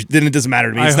give a shit. Then it doesn't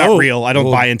matter to me. It's not real. I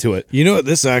don't buy into it. You know what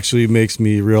this actually makes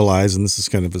me realize, and this is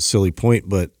kind of a silly point,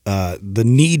 but the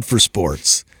need for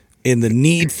sports and the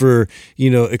need for,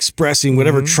 expressing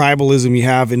whatever tribalism you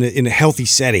have in a healthy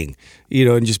setting,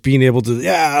 and just being able to,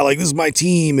 like this is my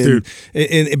team,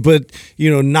 but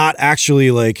not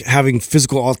actually like having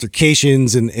physical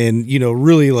altercations and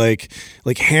really like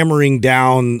hammering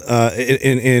down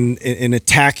and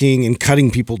attacking and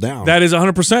cutting people down. That is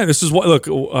 100%. This is what, look,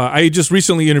 I just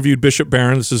recently interviewed Bishop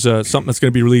Barron. This is something that's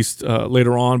going to be released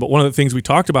later on. But one of the things we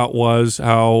talked about was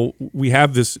how we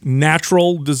have this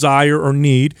natural desire or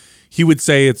need. He would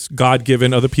say it's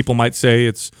God-given. Other people might say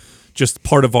it's just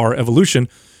part of our evolution,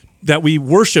 that we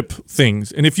worship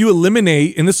things. And if you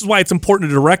eliminate, and this is why it's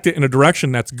important to direct it in a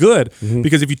direction that's good,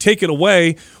 because if you take it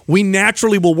away, we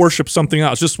naturally will worship something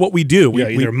else. Just what we do.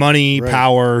 Either money,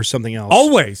 power, something else.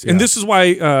 Always. Yeah. And this is why,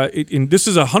 and this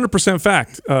is 100%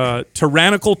 fact,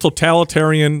 tyrannical,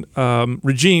 totalitarian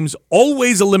regimes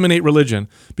always eliminate religion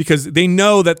because they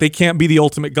know that they can't be the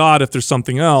ultimate God if there's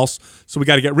something else. So we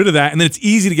got to get rid of that. And then it's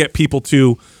easy to get people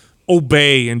to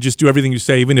obey and just do everything you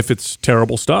say, even if it's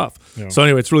terrible stuff. Yeah. So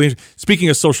anyway, it's really interesting. Speaking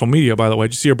of social media, by the way,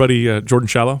 did you see our buddy Jordan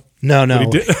Shallow? No.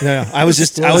 I was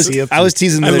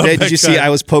teasing the other day. Did you see? I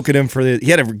was poking him he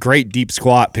had a great deep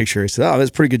squat picture. He said, "Oh, that's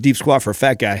a pretty good deep squat for a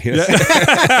fat guy." Yeah.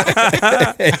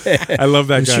 I love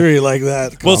that guy. I'm sure you like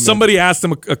that. Well, somebody asked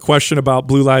him a question about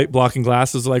blue light blocking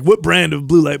glasses, like, "What brand of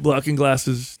blue light blocking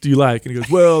glasses do you like?" And he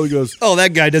goes, "Oh,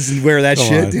 that guy doesn't wear that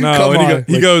shit, dude. No, come on."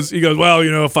 He goes, well,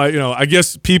 if I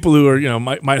guess people who are,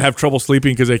 might have trouble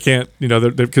sleeping because they can't,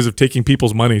 they're because of taking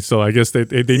people's money. So I guess they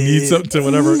need something to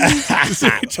whatever.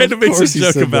 He tried to make some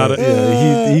joke about it.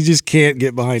 Yeah, he just can't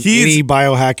get behind any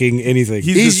biohacking anything.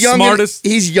 He's young, smartest.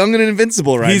 He's young and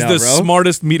invincible right now, bro. He's the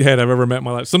smartest meathead I've ever met in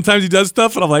my life. Sometimes he does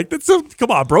stuff, and I'm like, come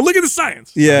on, bro, look at the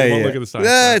science. Yeah. Look at the science.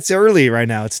 Yeah, it's early right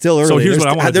now. It's still early. So here's what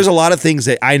I want to do. There's a lot of things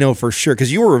that I know for sure,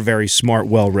 because you were a very smart,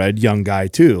 well-read young guy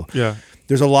too. Yeah.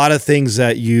 There's a lot of things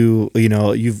that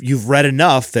you've read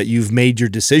enough that you've made your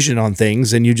decision on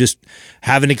things, and you just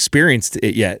haven't experienced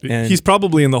it yet. And he's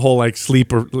probably in the whole like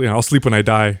sleep, or I'll sleep when I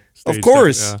die. Of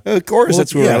course.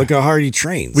 That's where. Yeah, look how hard he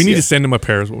trains. We need to send him a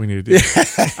pair. Is what we need to do.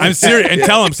 I'm serious, and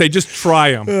tell him, say, just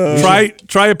try them.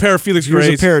 Try a pair of Felix Grays.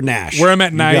 Here's a pair of Nash. Wear them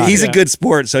at night. He's a good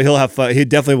sport, so he'll have fun. He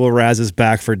definitely will razz his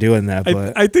back for doing that.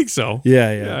 But I think so.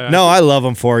 Yeah. No, I love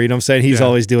him for it. You know what I'm saying? He's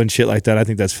always doing shit like that. I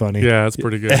think that's funny. Yeah, that's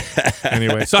pretty good.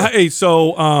 Anyway, so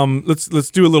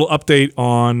let's do a little update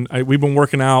on. We've been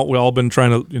working out. We've all been trying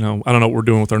to, I don't know what we're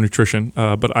doing with our nutrition,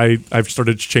 but I've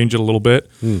started to change it a little bit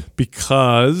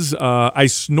because I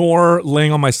snore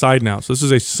laying on my side now. So this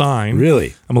is a sign.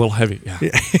 Really? I'm a little heavy. Yeah.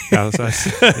 That's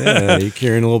nice. Yeah, you're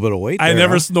carrying a little bit of weight there, I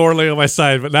never snore laying on my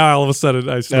side, but now all of a sudden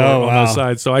I snore on my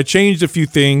side. So I changed a few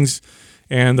things,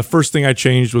 and the first thing I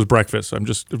changed was breakfast. I'm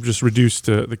just reduced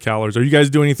to the calories. Are you guys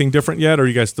doing anything different yet, or are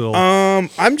you guys still?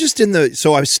 I'm just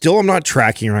I'm not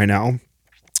tracking right now.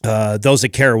 those that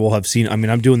care will have seen. I mean,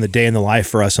 I'm doing the day in the life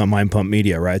for us on Mind Pump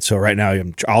Media, right? So right now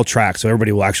I'll track, so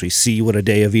everybody will actually see what a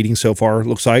day of eating so far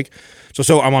looks like.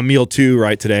 So I'm on meal 2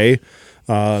 right today.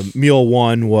 Meal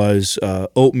 1 was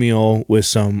oatmeal with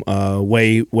some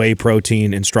whey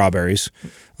protein and strawberries.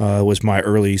 Was my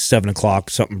early 7 o'clock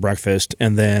something breakfast,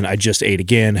 and then I just ate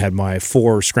again. Had my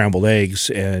 4 scrambled eggs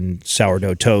and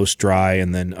sourdough toast, dry,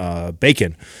 and then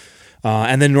bacon.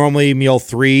 And then normally meal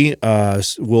 3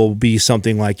 will be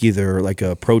something like either like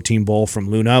a protein bowl from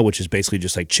Luna, which is basically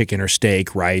just like chicken or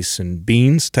steak, rice, and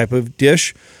beans type of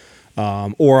dish.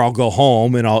 Or I'll go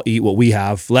home and I'll eat what we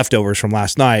have leftovers from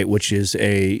last night, which is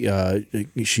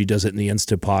she does it in the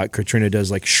Instapot. Katrina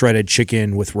does like shredded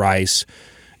chicken with rice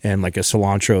and like a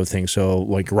cilantro thing. So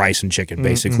like rice and chicken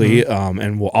basically.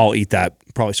 And I'll eat that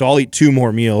probably. So I'll eat 2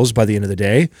 more meals by the end of the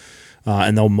day.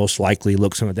 And they'll most likely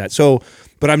look something like that. So,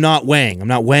 but I'm not weighing. I'm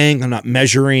not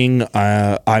measuring.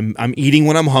 I'm eating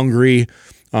when I'm hungry.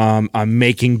 I'm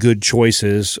making good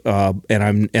choices.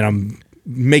 And I'm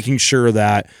making sure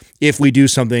that if we do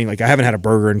something, like I haven't had a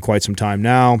burger in quite some time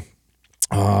now.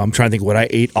 I'm trying to think what I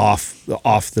ate off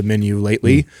the menu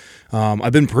lately.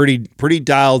 I've been pretty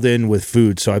dialed in with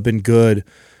food, so I've been good.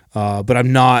 But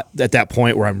I'm not at that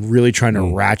point where I'm really trying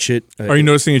to ratchet. Are you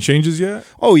noticing any changes yet?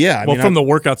 Oh yeah. From the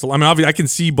workouts, I mean, obviously, I can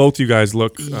see both you guys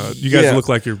look. You guys look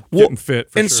like you're getting fit.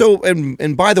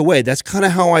 And by the way, that's kind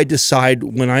of how I decide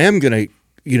when I am gonna,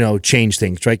 change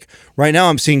things. Like right now,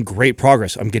 I'm seeing great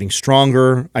progress. I'm getting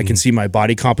stronger. I can see my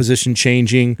body composition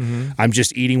changing. I'm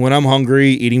just eating when I'm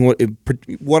hungry, eating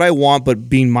what I want, but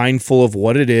being mindful of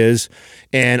what it is.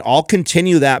 And I'll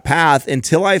continue that path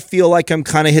until I feel like I'm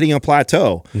kind of hitting a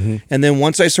plateau. And then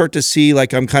once I start to see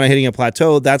like I'm kind of hitting a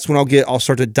plateau, that's when I'll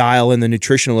start to dial in the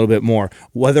nutrition a little bit more.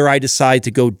 Whether I decide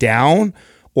to go down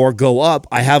or go up,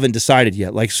 I haven't decided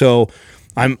yet.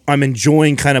 I'm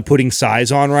enjoying kind of putting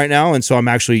size on right now, and so I'm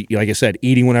actually, like I said,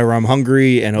 eating whenever I'm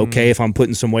hungry, and if I'm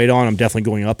putting some weight on, I'm definitely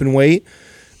going up in weight.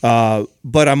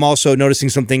 But I'm also noticing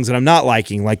some things that I'm not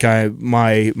liking, like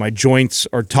my joints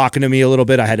are talking to me a little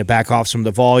bit. I had to back off some of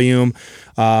the volume.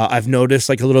 I've noticed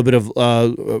like a little bit of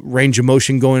range of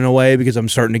motion going away because I'm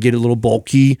starting to get a little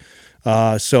bulky.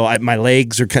 So my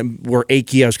legs were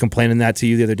achy. I was complaining that to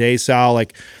you the other day, Sal.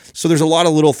 So there's a lot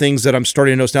of little things that I'm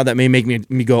starting to notice now that may make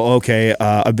me go, okay,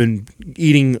 I've been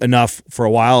eating enough for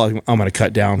a while. I'm going to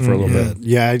cut down for a little bit.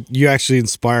 Yeah, you actually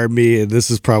inspired me.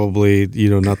 This is probably,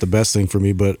 not the best thing for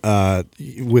me, but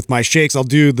with my shakes, I'll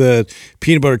do the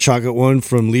peanut butter chocolate one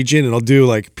from Legion, and I'll do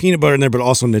like peanut butter in there, but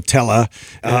also Nutella.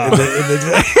 I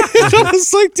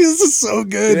was like, dude, this is so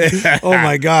good. Oh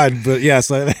my God. But yeah,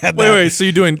 so I had that. Wait, so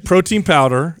you're doing protein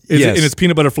powder, Yes. And it's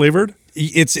peanut butter flavored?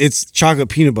 It's chocolate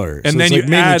peanut butter, and so then it's you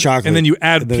like add chocolate, and then you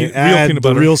add real peanut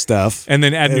butter, the real stuff, and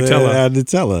then add Nutella. Add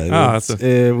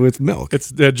Nutella. With milk. It's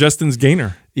Justin's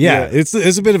Gainer. Yeah, it's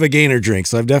a bit of a gainer drink,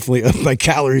 so I've definitely upped my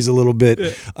calories a little bit.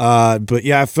 But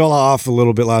yeah, I fell off a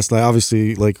little bit last night.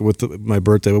 Obviously, like with my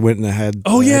birthday, I went and I had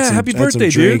happy birthday,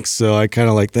 drinks, dude. So I kind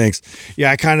of like thanks.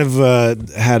 Yeah, I kind of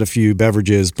had a few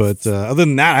beverages, but other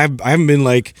than that, I haven't been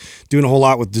like doing a whole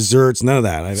lot with desserts. None of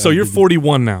that. So you're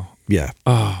 41 now. Yeah.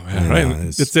 Oh man, right.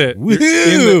 That's it.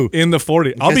 Woohoo! In the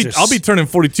 40. I'll be turning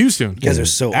 42 soon. You guys are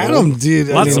so Adam, old. dude.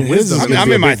 Lots of wisdom. I'm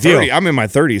in my 30s. I'm in my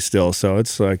 30s still, so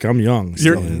it's like I'm young.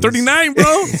 You're 39, bro.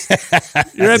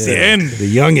 You're at the end.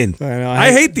 The youngin.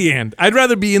 I hate the end. I'd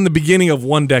rather be in the beginning of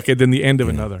one decade than the end of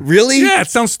another. Really? Yeah, it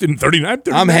sounds 39.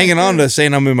 I'm hanging on to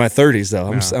saying I'm in my 30s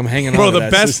though. I'm hanging on. Bro, to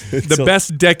the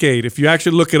best decade, if you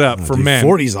actually look it up for men.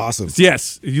 40 is awesome.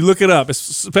 Yes, you look it up,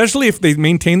 especially if they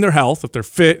maintain their health, if they're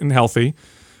fit and healthy.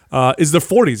 Is their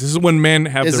 40s. This is when men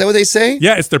have. Is that what they say?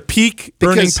 Yeah, it's their peak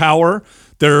earning power.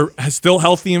 They're still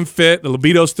healthy and fit. The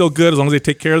libido's still good as long as they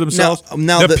take care of themselves.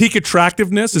 Now the peak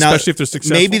attractiveness, especially if they're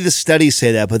successful. Maybe the studies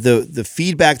say that, but the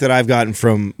feedback that I've gotten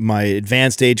from my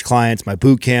advanced age clients, my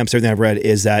boot camps, everything I've read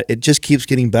is that it just keeps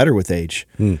getting better with age.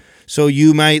 So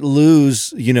you might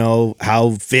lose,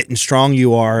 how fit and strong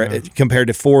you are compared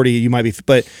to 40. You might be,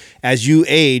 but as you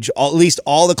age, at least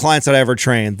all the clients that I ever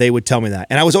trained, they would tell me that,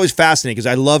 and I was always fascinated because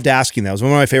I loved asking that. It was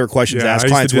one of my favorite questions to ask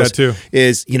clients.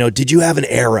 Did you have an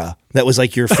era that was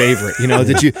like your favorite?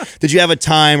 Did you have a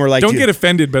time or like? Don't get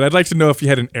offended, but I'd like to know if you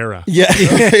had an era. Yeah,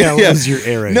 what was your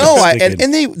era? No,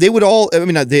 and they would all. I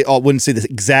mean, they all wouldn't say the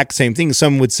exact same thing.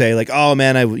 Some would say like, "Oh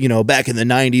man, back in the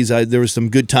 '90s, there was some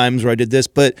good times where I did this,"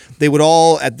 but they would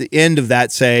all at the end of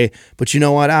that say, "But you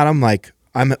know what, Adam? Like,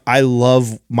 I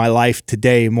love my life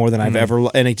today more than I've ever,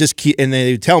 and it just and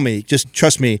they tell me, just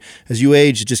trust me, as you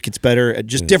age, it just gets better.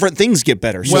 Just different things get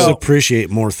better. Just appreciate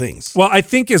more things. Well, I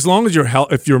think as long as your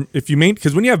health, if you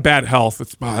because when you have bad health,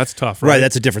 that's tough, right? Right,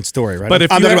 that's a different story, right? But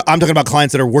if I'm talking about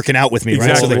clients that are working out with me,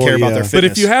 right? So they care about their fitness. But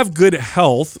if you have good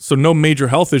health, so no major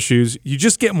health issues, you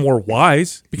just get more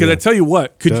wise. Because I tell you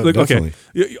what, okay,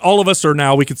 all of us are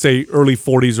now, we could say early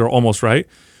 40s or almost, right?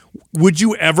 Would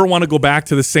you ever want to go back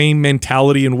to the same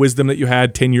mentality and wisdom that you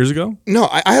had 10 years ago? No,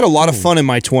 I had a lot of fun in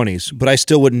my 20s, but I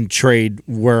still wouldn't trade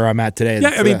where I'm at today. Yeah,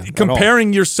 I mean,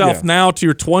 comparing yourself now to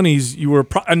your 20s, you were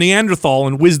a Neanderthal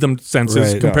in wisdom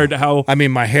senses compared to how... I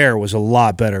mean, my hair was a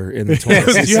lot better in the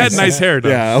 20s. You had nice hair, though.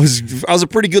 Yeah, I was a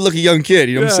pretty good-looking young kid,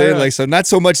 you know what I'm saying? Like, so not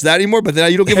so much that anymore, but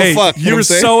then you don't give a fuck. You were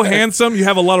so handsome, you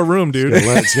have a lot of room, dude.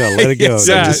 Let's go, let it go.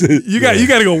 Yeah, you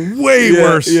got to go way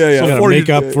worse. Yeah. Gotta make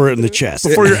up for it in the chest.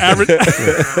 Before your average...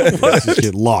 Just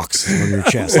get locks on your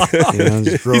chest.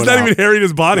 He's not even hairing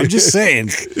his body. I'm just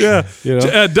saying. Yeah.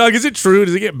 Doug, is it true?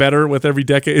 Does it get better with every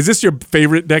decade? Is this your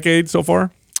favorite decade so far?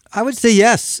 I would say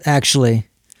yes, actually.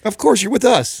 Of course, you're with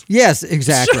us. Yes,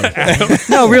 exactly.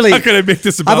 No, really. How could I make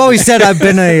this about I've always said I've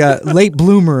been a late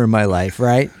bloomer in my life,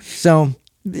 right? So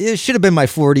it should have been my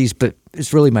 40s, but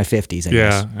it's really my 50s, I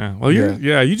guess. Yeah. Well,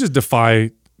 you just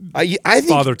defy... I think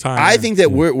Father Time. I think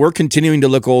that we're continuing to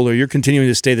look older. You're continuing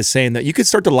to stay the same. That you could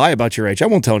start to lie about your age. I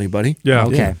won't tell anybody. Yeah.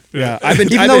 Okay. Yeah. Even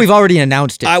though we've already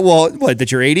announced it.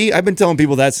 That you're 80? I've been telling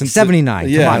people that since 79.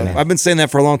 Yeah. Come on, man. I've been saying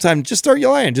that for a long time. Just start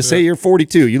lying. Just say you're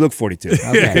 42. You look 42.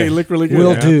 Okay. You look really good.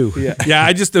 Will do. Yeah.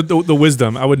 I just the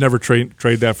wisdom. I would never trade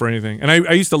that for anything. And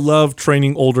I used to love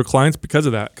training older clients because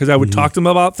of that. Because I would talk to them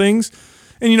about things.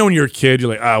 And when you're a kid, you're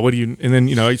like, what do you? And then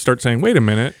you start saying, wait a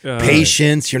minute,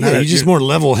 patience. You're just more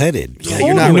level-headed. Yeah,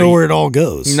 you know where it all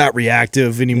goes. You're not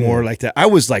reactive anymore like that. I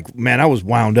was like, man, I was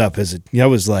wound up I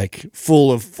was like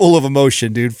full of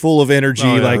emotion, dude, full of energy.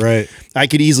 I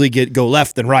could easily go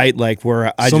left and right, like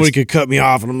where somebody could cut me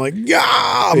off, and I'm like,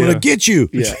 I'm gonna get you.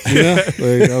 Yeah,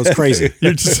 that was crazy.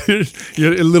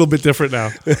 You're a little bit different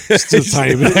now. Just a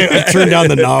tiny bit. I turned down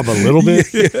the knob a little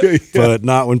bit, but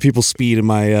not when people speed in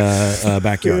my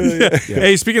backyard. Yeah.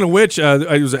 Hey, speaking of which,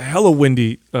 it was a hella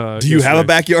windy. Do you have a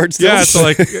backyard still? Yeah.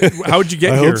 So how would you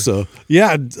get here? I hope so.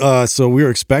 Yeah. So we were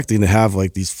expecting to have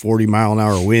like these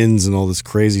 40-mile-an-hour winds and all this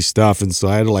crazy stuff, and so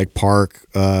I had to park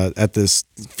at this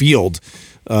field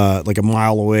like a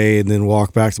mile away and then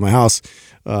walk back to my house.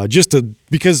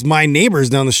 Because my neighbors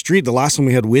down the street, the last time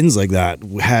we had winds like that,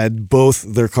 had both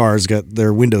their cars got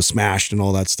their windows smashed and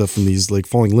all that stuff from these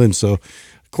falling limbs. So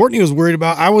Courtney was worried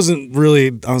about. I was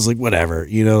like, whatever,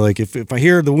 if I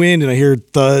hear the wind and I hear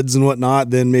thuds and whatnot,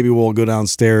 then maybe we'll go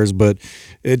downstairs. But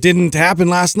it didn't happen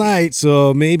last night,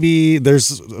 so maybe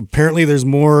there's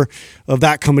more of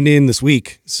that coming in this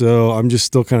week. So I'm just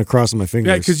still kind of crossing my fingers.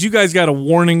 Yeah, because you guys got a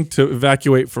warning to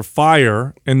evacuate for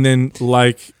fire, and then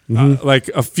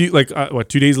a few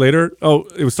 2 days later,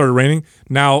 it started raining.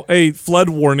 Now a flood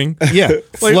warning. Yeah,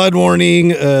 flood warning,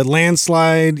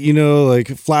 landslide.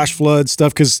 Flash flood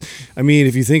stuff. Because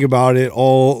if you think about it,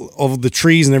 all of the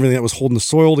trees and everything that was holding the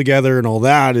soil together and all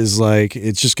that is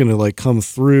it's just gonna come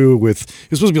through with.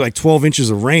 It's supposed to be 12 inches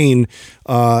of rain,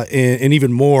 and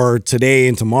even more today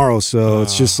and tomorrow. So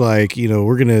it's just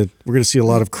we're gonna see a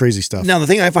lot of crazy stuff. Now the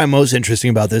thing I find most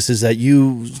interesting about this is that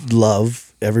you love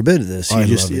every bit of this.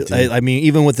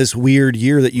 Even with this weird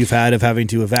year that you've had of having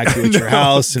to evacuate your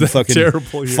house and fucking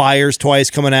fires twice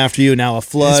coming after you, now a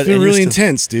flood. It's been really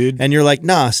intense, dude. And you're like,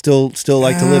 nah, still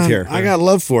like to live here. I got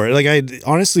love for it.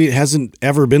 Honestly, it hasn't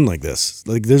ever been like this.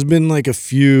 There's been a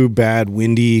few bad,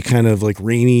 windy, kind of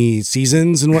rainy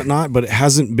seasons and whatnot, but it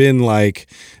hasn't been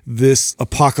this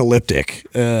apocalyptic.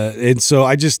 And so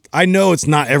I know it's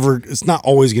not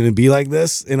always going to be like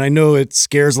this. And I know it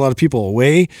scares a lot of people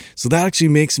away. So that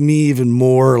actually makes me even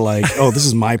more this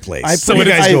is my place. So you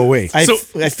guys go away. I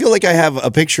feel like I have a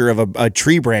picture of a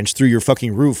tree branch through your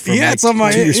fucking roof. It's on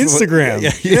my Instagram.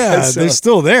 They're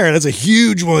still there. That's a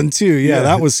huge one too. Yeah,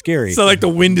 that was scary. So the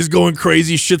wind is going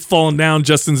crazy, shit's falling down.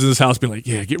 Justin's in his house being like,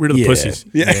 get rid of the pussies.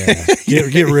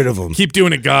 Get rid of them. Keep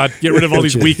doing it, God. Get rid of all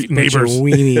these weak neighbors.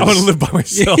 I want to live by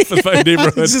myself in my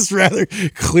neighborhood. Just rather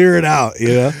clear it out.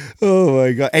 Oh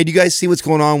my God. Hey, do you guys see what's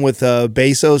going on with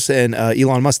Bezos and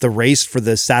Elon Musk? The race for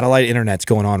the satellite internet's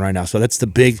going on right now. So that's the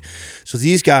big. So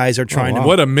these guys are trying to.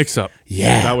 What a mix-up!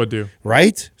 Yeah, that would do.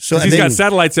 Right. So he's got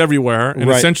satellites everywhere, and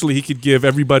essentially he could give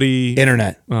everybody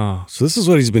internet. So this is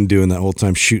what he's been doing that whole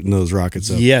time, shooting those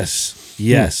rockets up. Yes.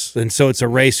 Yes. And so it's a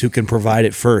race who can provide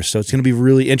it first. So it's going to be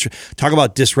really interesting. Talk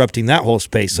about disrupting that whole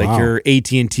space. Like your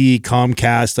AT&T,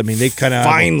 Comcast. I mean, they kind of...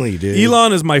 Finally, dude.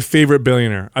 Elon is my favorite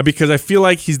billionaire because I feel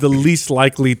like he's the least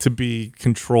likely to be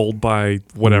controlled by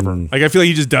whatever. Like, I feel like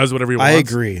he just does whatever he wants. I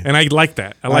agree. And I like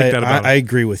that. I like that about him. I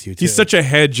agree with you, too. He's such a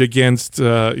hedge against,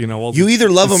 all you either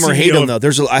love him or hate him, though.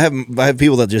 I have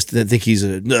people that just think he's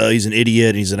an idiot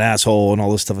and he's an asshole and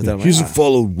all this stuff like that. He doesn't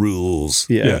follow rules.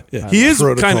 Yeah. He is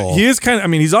kind of, I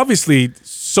mean, he's obviously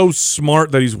so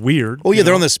smart that he's weird. Oh yeah,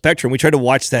 they're on the spectrum. We tried to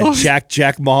watch that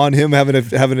Jack Ma and him having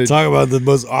a talk about the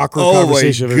most awkward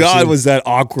conversation. Oh my God, was that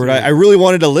awkward? I really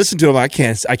wanted to listen to him. I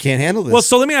can't handle this. Well,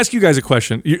 so let me ask you guys a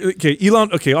question. Okay,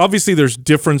 Elon. Okay, obviously there's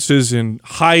differences in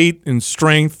height and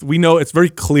strength. We know it's very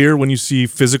clear when you see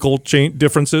physical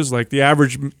differences. Like the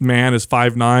average man is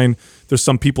 5'9". There's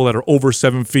some people that are over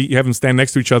 7 feet. You have them stand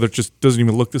next to each other, it just doesn't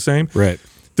even look the same. Right.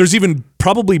 There's even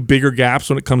probably bigger gaps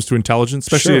when it comes to intelligence,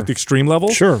 especially at the extreme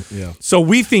level. Sure. Yeah. So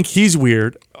we think he's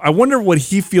weird. I wonder what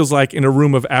he feels like in a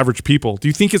room of average people. Do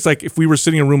you think it's like if we were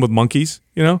sitting in a room with monkeys,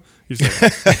 you know? He's like,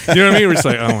 you know what I mean? We're just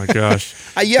like, oh my gosh.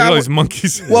 Look at all these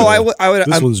monkeys. Well, I would.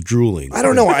 This one's drooling. I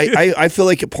don't know. I feel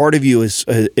like a part of you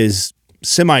is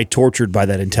semi-tortured by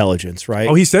that intelligence, right?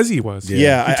 Oh, he says he was.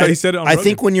 Yeah. He said it on I Rogan.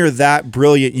 think when you're that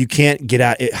brilliant, you can't get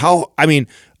at it.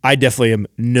 I definitely am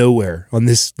nowhere on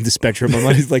the spectrum.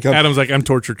 Adam's like, I'm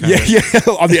tortured. Kind of. Yeah,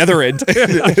 on the other end,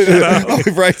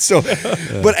 right? So,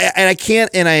 but I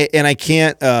can't, and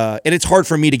it's hard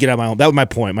for me to get out of my own. That was my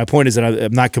point. My point is that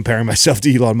I'm not comparing myself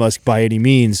to Elon Musk by any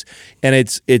means, and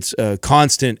it's a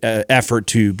constant effort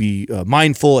to be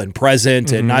mindful and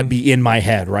present and not be in my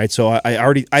head, right? So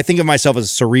I think of myself as a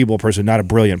cerebral person, not a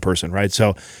brilliant person, right?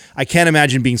 So I can't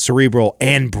imagine being cerebral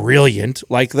and brilliant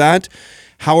like that.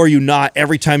 How are you not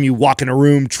every time you walk in a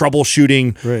room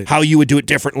troubleshooting how you would do it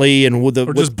differently and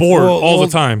just bored all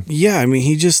the time? Yeah, I mean,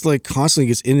 he just like constantly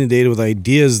gets inundated with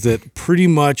ideas that pretty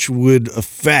much would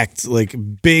affect like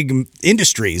big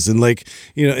industries and like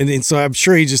and so I'm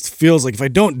sure he just feels like if I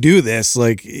don't do this,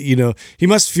 like he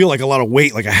must feel like a lot of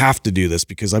weight, like I have to do this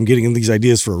because I'm getting these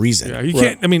ideas for a reason. Yeah, you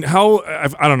can't. I mean,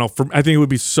 I don't know. I think it would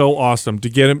be so awesome to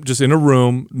get him just in a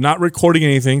room, not recording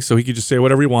anything, so he could just say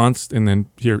whatever he wants, and then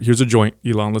here's a joint.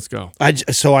 Elon, let's go. I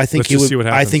think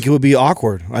it would be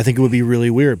awkward. I think it would be really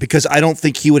weird because I don't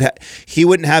think he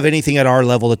wouldn't have anything at our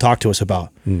level to talk to us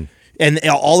about. And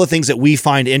all the things that we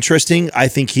find interesting, I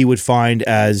think he would find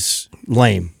as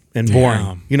lame and boring.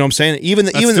 Damn. You know what I'm saying?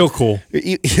 That's still cool.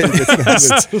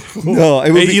 No,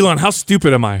 Elon, how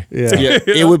stupid am I? Yeah.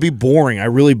 It would be boring. I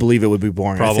really believe it would be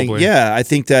boring. Probably. I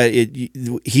think that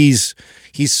he's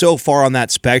so far on that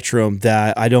spectrum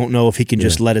that I don't know if he can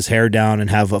just let his hair down and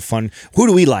have a fun. Who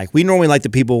do we like? We normally like the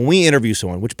people when we interview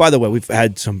someone, which by the way, we've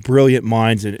had some brilliant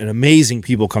minds and amazing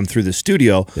people come through the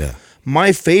studio. Yeah.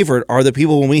 My favorite are the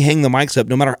people when we hang the mics up,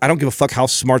 no matter, I don't give a fuck how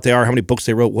smart they are, how many books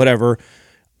they wrote, whatever.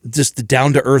 Just the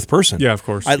down-to-earth person. Yeah, of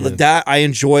course. I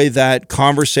enjoy that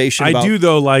conversation. I do,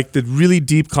 though, like the really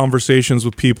deep conversations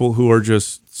with people who are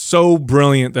just so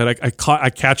brilliant that I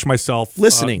catch myself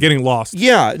listening, getting lost.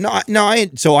 Yeah,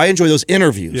 so I enjoy those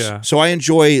interviews. Yeah. So I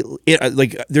enjoy it.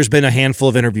 Like, there's been a handful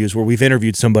of interviews where we've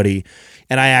interviewed somebody,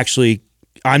 and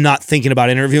I'm not thinking about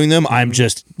interviewing them. I'm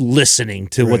just listening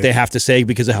to what they have to say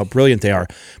because of how brilliant they are.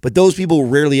 But those people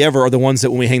rarely ever are the ones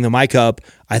that when we hang the mic up,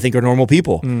 I think are normal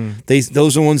people. Those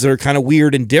are the ones that are kind of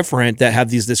weird and different that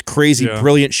have this crazy,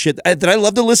 brilliant shit that I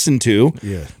love to listen to.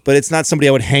 Yeah. But it's not somebody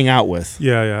I would hang out with.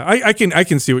 Yeah. I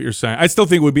can see what you're saying. I still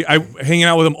think it would be hanging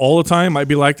out with them all the time might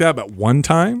be like that, but one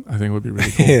time I think it would be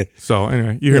really cool. So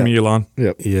anyway, you hear me, Elon.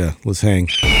 Yep. Yeah. Let's hang.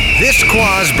 This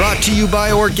Quaz brought to you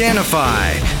by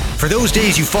Organifi. For those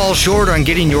days you fall short on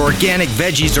getting your organic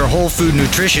veggies or whole food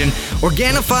nutrition,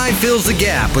 Organifi fills the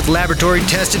gap with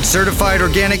laboratory-tested certified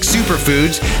organic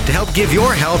superfoods to help give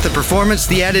your health and performance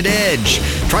the added edge.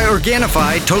 Try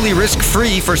Organifi totally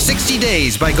risk-free for 60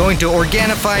 days by going to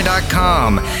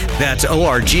Organifi.com. That's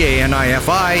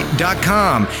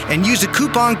ORGANIFI.com. And use the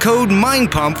coupon code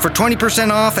MINDPUMP for 20%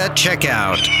 off at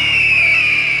checkout.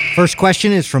 First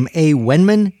question is from A.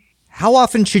 Wenman. How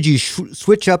often should you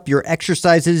switch up your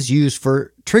exercises used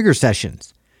for trigger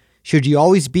sessions? Should you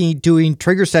always be doing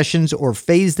trigger sessions or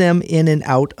phase them in and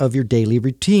out of your daily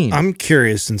routine? I'm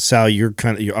curious, and Sal, you're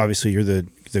obviously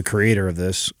the creator of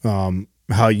this.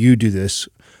 How you do this?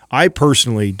 I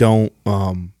personally don't.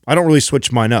 I don't really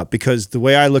switch mine up because the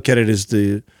way I look at it is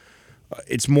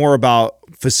it's more about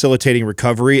facilitating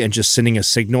recovery and just sending a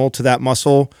signal to that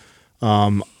muscle.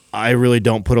 I really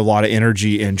don't put a lot of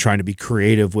energy in trying to be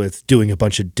creative with doing a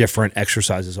bunch of different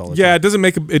exercises all the time. Yeah,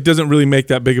 it doesn't really make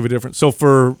that big of a difference. So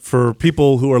for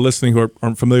people who are listening who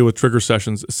aren't familiar with trigger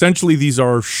sessions, essentially these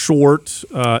are short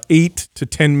 8 to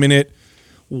 10 minute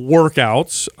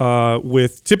workouts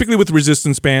typically with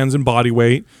resistance bands and body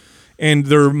weight, and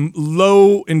they're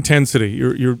low intensity.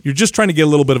 You're just trying to get a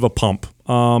little bit of a pump,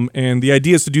 and the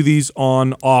idea is to do these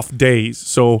on off days.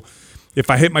 So if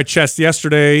I hit my chest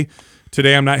yesterday,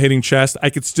 today I'm not hitting chest, I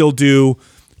could still do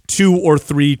 2 or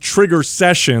 3 trigger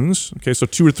sessions. Okay, so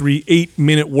 2 or 3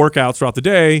 8-minute workouts throughout the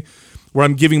day where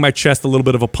I'm giving my chest a little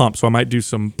bit of a pump. So I might do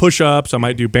some push-ups, I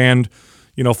might do band,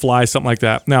 fly, something like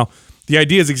that. Now, the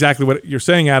idea is exactly what you're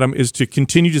saying, Adam, is to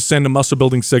continue to send a muscle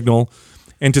building signal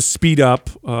and to speed up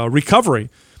recovery.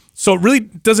 So it really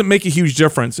doesn't make a huge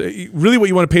difference. Really what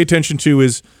you want to pay attention to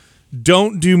is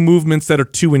don't do movements that are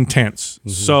too intense. Mm-hmm.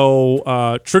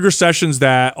 So trigger sessions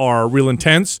that are real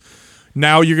intense,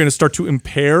 now you're going to start to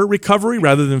impair recovery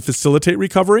rather than facilitate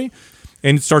recovery,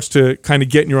 and it starts to kind of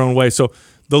get in your own way. So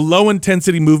the low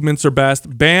intensity movements are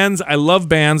best. Bands, I love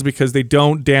bands because they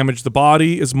don't damage the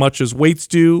body as much as weights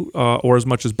do, or as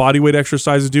much as body weight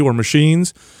exercises do, or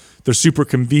machines. They're super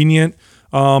convenient.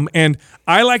 And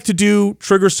I like to do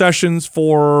trigger sessions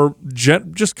for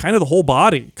just kind of the whole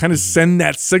body, kind of send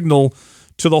that signal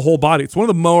to the whole body. It's one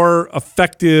of the more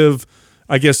effective,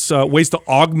 I guess, ways to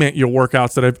augment your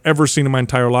workouts that I've ever seen in my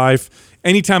entire life.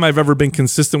 Anytime I've ever been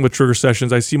consistent with trigger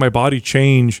sessions, I see my body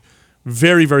change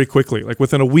very, very quickly. Like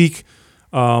within a week,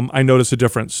 I notice a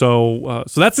difference. So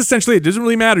that's essentially it. It doesn't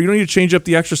really matter. You don't need to change up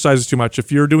the exercises too much.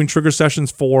 If you're doing trigger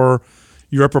sessions for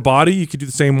your upper body, you could do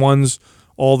the same ones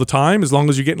all the time, as long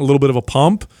as you're getting a little bit of a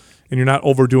pump and you're not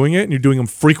overdoing it and you're doing them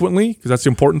frequently, because that's the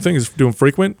important thing, is doing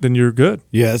frequent, then you're good.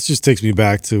 Yeah, this just takes me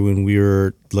back to when we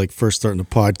were like first starting the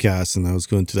podcast and I was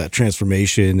going through that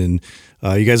transformation, and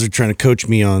you guys are trying to coach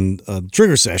me on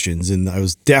trigger sessions, and I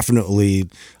was definitely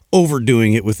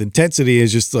overdoing it with intensity.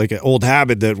 Is just like an old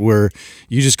habit that where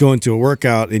you just go into a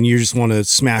workout and you just want to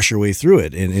smash your way through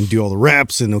it and do all the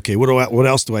reps and okay, what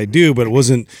else do I do? But it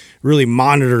wasn't really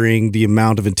monitoring the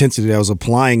amount of intensity that I was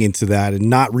applying into that and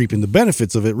not reaping the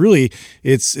benefits of it. Really,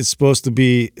 it's supposed to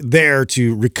be there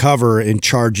to recover and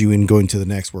charge you in going to the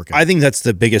next workout. I think that's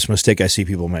the biggest mistake I see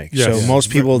people make. Yes. So most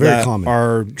people very that common.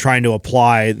 are trying to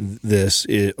apply this,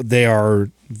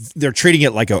 they're treating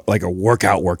it like a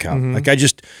workout. Mm-hmm. Like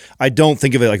I don't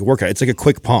think of it like a workout. It's like a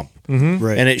quick pump. Mm-hmm.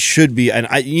 Right. And it should be. And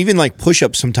even like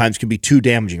push-ups sometimes can be too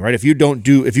damaging, right? If you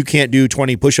can't do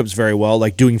 20 push-ups very well,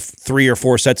 like doing 3 or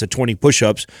 4 sets of 20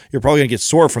 push-ups, you're probably going to get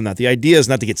sore from that. The idea is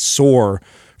not to get sore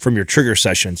from your trigger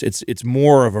sessions. It's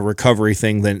more of a recovery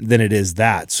thing than it is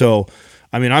that. So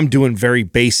I mean, I'm doing very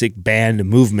basic band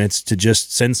movements to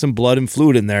just send some blood and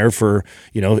fluid in there for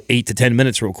 8 to 10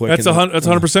 minutes real quick. That's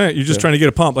 100%. You're just trying to get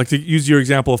a pump. Like to use your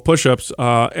example of push-ups,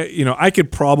 I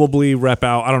could probably rep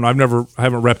out. I don't know. I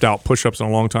haven't repped out push-ups in a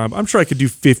long time. I'm sure I could do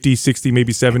 50, 60,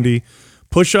 maybe 70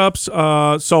 push-ups.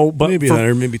 But maybe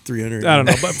 100, maybe 300. I don't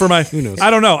know. But for my, who knows? I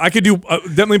don't know. I could do.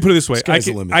 Definitely put it this way. Sky's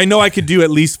the limit. I know I could do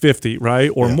at least 50, right,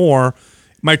 or more.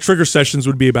 My trigger sessions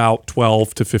would be about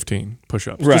 12 to 15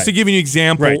 push-ups. Right. Just to give you an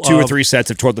example. Right, 2 or 3 sets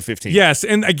of 12 to 15. Yes,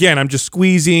 and again, I'm just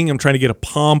squeezing. I'm trying to get a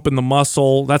pump in the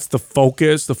muscle. That's the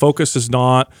focus. The focus is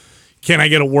not, can I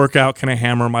get a workout? Can I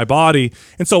hammer my body?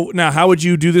 And so now, how would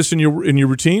you do this in your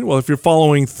routine? Well, if you're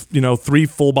following 3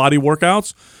 full body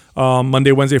workouts,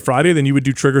 Monday, Wednesday, Friday, then you would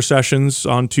do trigger sessions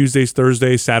on Tuesdays,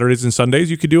 Thursdays, Saturdays, and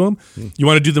Sundays. You could do them. You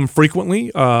want to do them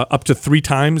frequently, up to 3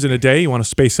 times in a day. You want to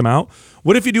space them out.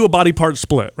 What if you do a body part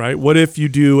split, right? What if you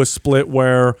do a split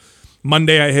where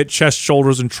Monday I hit chest,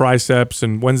 shoulders, and triceps,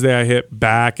 and Wednesday I hit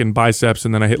back and biceps,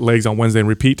 and then I hit legs on Wednesday and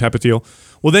repeat type of deal?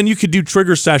 Well, then you could do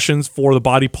trigger sessions for the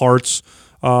body parts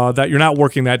that you're not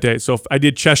working that day. So if I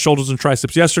did chest, shoulders, and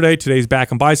triceps yesterday, today's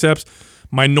back and biceps.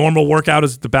 My normal workout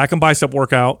is the back and bicep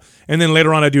workout, and then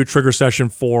later on I do a trigger session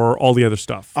for all the other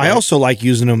stuff. I also like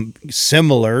using them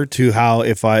similar to how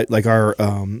our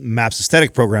MAPS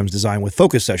aesthetic programs designed with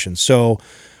focus sessions. So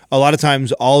a lot of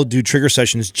times I'll do trigger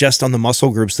sessions just on the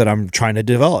muscle groups that I'm trying to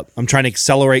develop. I'm trying to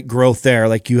accelerate growth there.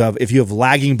 Like if you have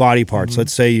lagging body parts,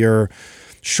 let's say your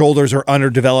shoulders are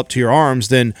underdeveloped to your arms,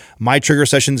 then my trigger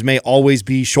sessions may always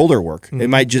be shoulder work. It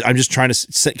might I'm just trying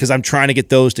to, because I'm trying to get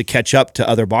those to catch up to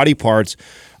other body parts.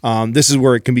 This is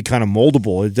where it can be kind of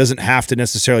moldable. It doesn't have to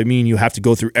necessarily mean you have to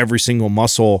go through every single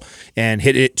muscle and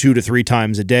hit it 2 to 3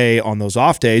 times a day on those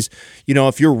off days.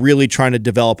 If you're really trying to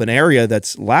develop an area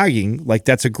that's lagging, like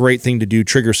that's a great thing to do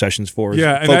trigger sessions for.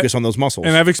 Focus on those muscles.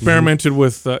 And I've experimented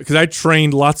with, because I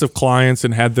trained lots of clients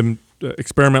and had them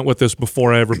experiment with this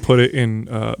before I ever put it in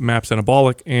MAPS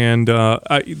Anabolic, and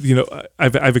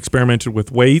I've experimented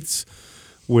with weights,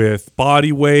 with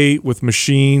body weight, with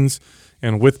machines,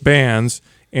 and with bands.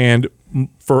 And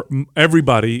for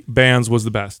everybody, bands was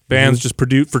the best. Bands just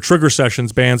produced, for trigger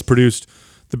sessions, bands produced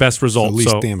the best results.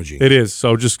 Least damaging. It is.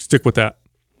 So just stick with that.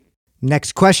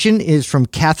 Next question is from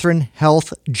Catherine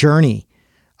Health Journey.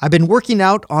 I've been working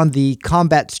out on the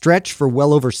combat stretch for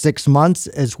well over 6 months,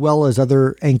 as well as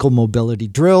other ankle mobility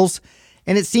drills,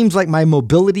 and it seems like my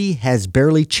mobility has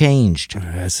barely changed.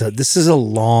 So this is a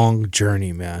long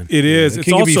journey, man. It is. It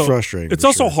can be frustrating. It's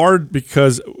also hard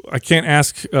because I can't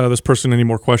ask this person any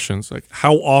more questions. Like,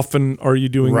 how often are you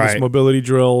doing these mobility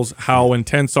drills? How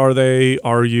intense are they?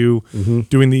 Are you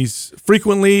doing these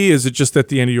frequently? Is it just at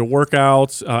the end of your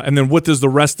workouts? And then what does the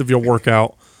rest of your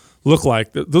workout look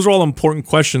like? Those are all important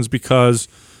questions because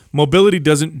mobility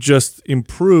doesn't just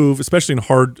improve, especially in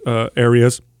hard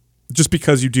areas, just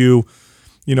because you do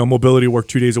mobility work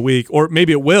 2 days a week, or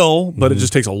maybe it will, but it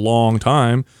just takes a long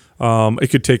time. It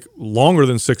could take longer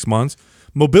than 6 months.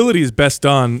 Mobility is best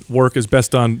done, work is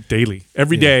best done daily,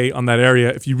 every day on that area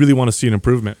if you really want to see an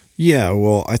improvement. Yeah,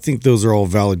 well, I think those are all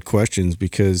valid questions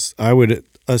because I would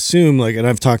assume, and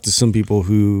I've talked to some people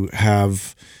who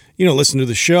have, listen to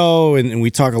the show and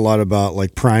we talk a lot about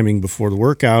like priming before the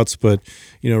workouts, but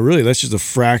really that's just a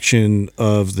fraction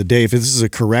of the day. If this is a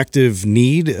corrective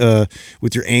need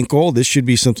with your ankle, this should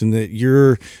be something that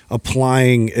you're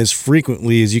applying as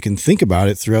frequently as you can think about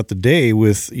it throughout the day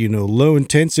with, low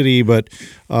intensity, but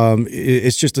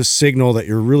it's just a signal that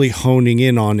you're really honing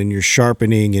in on and you're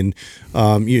sharpening. And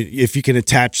if you can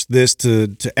attach this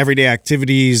to everyday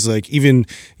activities, like even,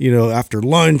 after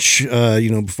lunch,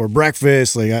 before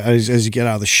breakfast, as you get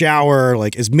out of the shower,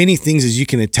 like as many things as you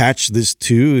can attach this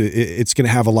to, it's going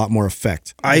to have a lot more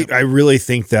effect. I really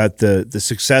think that the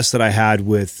success that I had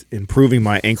with improving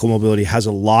my ankle mobility has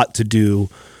a lot to do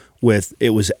with, it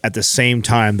was at the same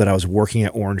time that I was working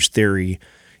at Orange Theory.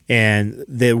 And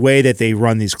the way that they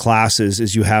run these classes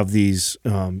is you have these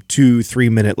 2-3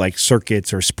 minute like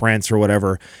circuits or sprints or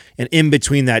whatever, and in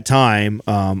between that time,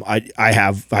 I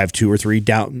have 2 or 3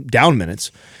 down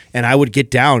minutes, and I would get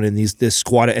down in this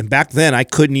squat. And back then, I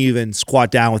couldn't even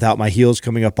squat down without my heels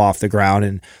coming up off the ground,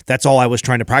 and that's all I was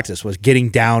trying to practice was getting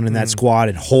down in that squat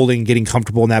and holding, getting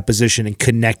comfortable in that position, and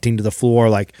connecting to the floor.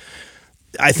 Like,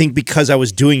 I think because I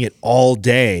was doing it all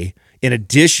day. In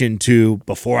addition to,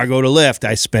 before I go to lift,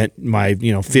 I spent my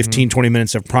 15, 20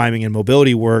 minutes of priming and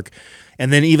mobility work.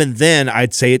 And then even then,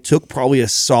 I'd say it took probably a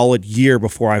solid year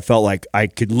before I felt like I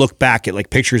could look back at like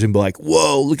pictures and be like,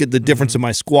 whoa, look at the difference in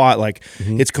my squat. Like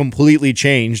it's completely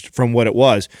changed from what it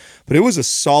was. But it was a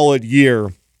solid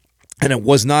year. And it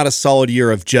was not a solid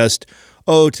year of just,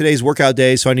 today's workout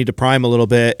day, so I need to prime a little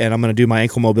bit and I'm going to do my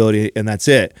ankle mobility and that's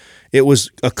it. It was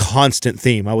a constant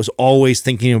theme. I was always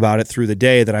thinking about it through the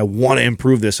day that I want to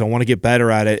improve this. I want to get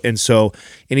better at it. And so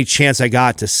any chance I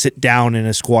got to sit down in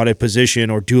a squatted position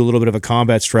or do a little bit of a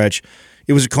combat stretch,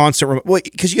 it was a constant,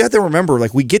 because you have to remember,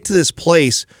 like we get to this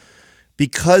place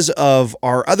because of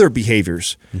our other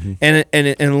behaviors. And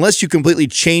unless you completely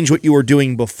change what you were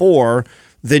doing before,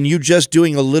 then you just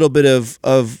doing a little bit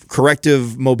of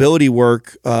corrective mobility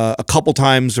work a couple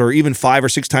times or even 5 or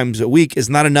 6 times a week is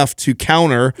not enough to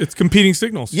counter. It's competing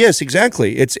signals. Yes,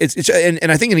 exactly. It's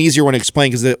and I think an easier one to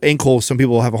explain, because the ankle, some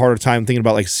people have a harder time thinking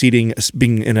about like seating,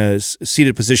 being in a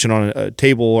seated position on a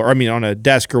table, or on a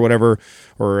desk or whatever,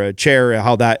 or a chair,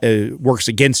 how that works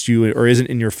against you or isn't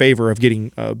in your favor of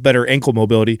getting better ankle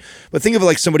mobility. But think of it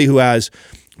like somebody who has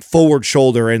forward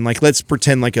shoulder, and like let's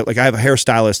pretend like I have a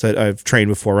hairstylist that I've trained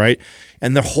before, right?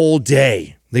 And the whole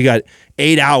day they got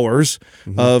 8 hours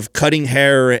of cutting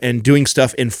hair and doing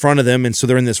stuff in front of them, and so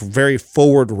they're in this very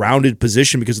forward rounded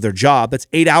position because of their job. That's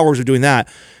 8 hours of doing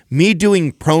that. Me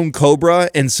doing prone cobra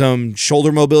and some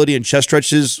shoulder mobility and chest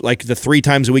stretches like the 3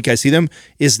 times a week I see them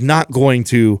is not going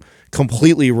to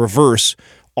completely reverse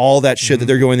all that shit that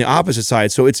they're going the opposite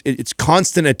side. So it's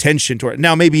constant attention to it.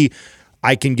 Now maybe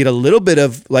I can get a little bit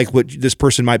of like what this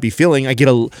person might be feeling.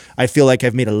 I feel like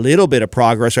I've made a little bit of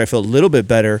progress, or I feel a little bit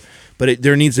better, but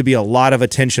there needs to be a lot of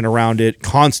attention around it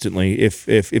constantly if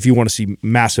you want to see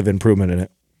massive improvement in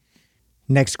it.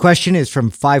 Next question is from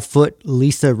 5-foot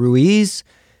Lisa Ruiz.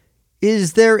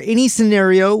 Is there any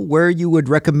scenario where you would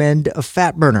recommend a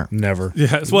fat burner? Never.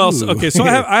 Yes. Well, okay. So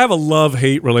I have a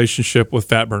love-hate relationship with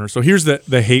fat burners. So here's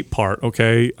the hate part.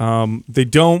 Okay. They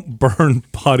don't burn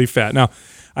body fat. Now,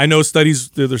 I know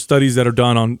there's studies that are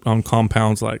done on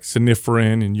compounds like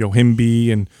synephrine and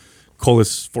yohimbe and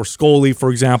choline forscolli, for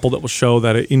example, that will show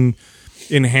that in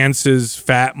enhances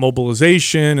fat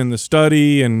mobilization in the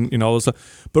study and all this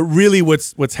stuff. But really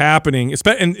what's happening,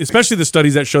 and especially the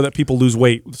studies that show that people lose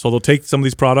weight. So they'll take some of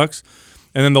these products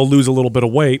and then they'll lose a little bit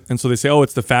of weight. And so they say, oh,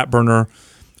 it's the fat burner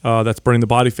that's burning the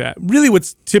body fat. Really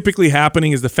what's typically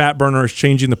happening is the fat burner is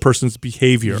changing the person's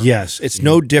behavior. Yes, it's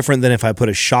no different than if I put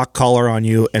a shock collar on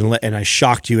you and I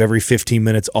shocked you every 15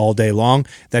 minutes all day long.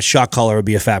 That shock collar would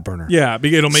be a fat burner. Yeah,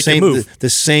 it'll make you move. The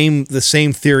same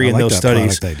theory in those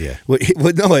studies. Idea.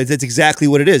 No, it's exactly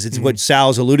what it is. It's what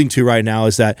Sal's alluding to right now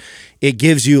is that it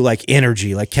gives you like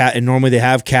energy, and normally they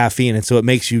have caffeine, and so it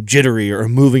makes you jittery or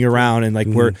moving around, and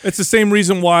it's the same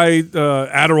reason why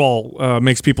Adderall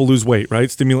makes people lose weight, right?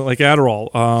 Stimulant like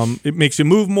Adderall, it makes you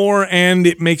move more and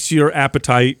it makes your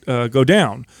appetite go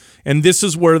down. And this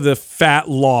is where the fat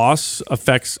loss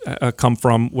effects come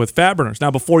from with fat burners. Now,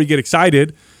 before you get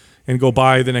excited and go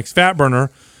buy the next fat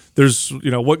burner, there's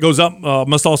what goes up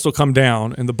must also come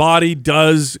down, and the body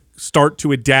does start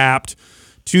to adapt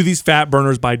to these fat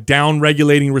burners by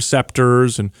down-regulating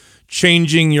receptors and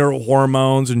changing your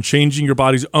hormones and changing your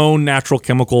body's own natural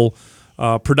chemical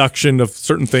production of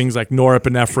certain things like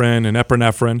norepinephrine and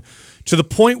epinephrine, to the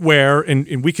point where,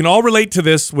 and we can all relate to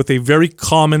this with a very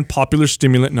common popular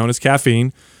stimulant known as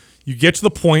caffeine, you get to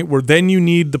the point where then you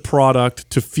need the product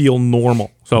to feel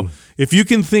normal. So if you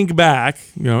can think back,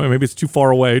 maybe it's too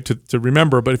far away to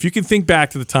remember, but if you can think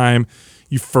back to the time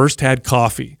you first had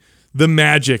coffee, the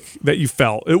magic that you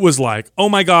felt. It was like, oh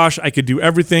my gosh, I could do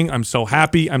everything. I'm so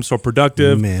happy. I'm so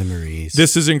productive. Memories.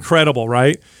 This is incredible,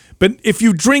 right? But if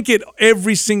you drink it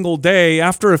every single day,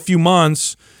 after a few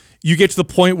months, you get to the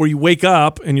point where you wake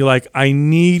up and you're like, I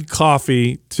need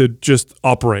coffee to just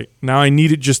operate. Now I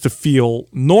need it just to feel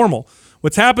normal.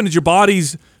 What's happened is your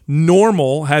body's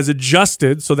normal has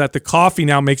adjusted so that the coffee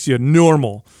now makes you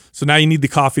normal. So now you need the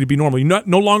coffee to be normal. You're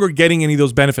no longer getting any of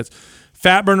those benefits.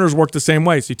 Fat burners work the same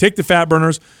way. So you take the fat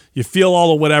burners, you feel all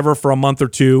the whatever for a month or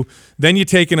two, then you're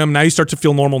taking them, now you start to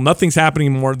feel normal, nothing's happening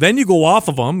anymore. Then you go off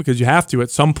of them because you have to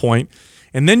at some point,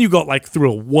 and then you go like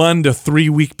through a 1 to 3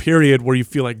 week period where you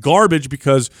feel like garbage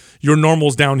because your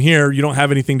normal's down here, you don't have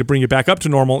anything to bring you back up to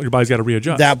normal, your body's got to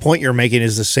readjust. That point you're making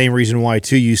is the same reason why,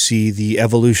 too, you see the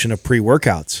evolution of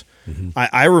pre-workouts.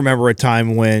 I remember a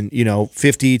time when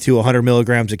 50 to 100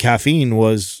 milligrams of caffeine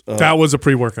was that was a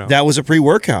pre-workout. That was a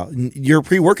pre-workout. Your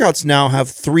pre-workouts now have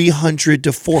 300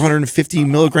 to 450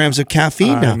 milligrams of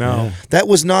caffeine now. No, that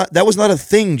was not a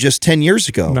thing just 10 years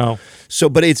ago. No. So,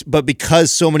 but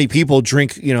because so many people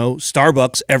drink,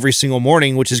 Starbucks every single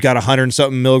morning, which has got 100 and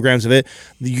something milligrams of it,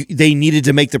 they needed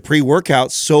to make the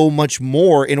pre-workout so much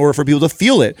more in order for people to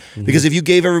feel it. Because if you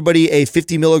gave everybody a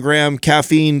 50 milligram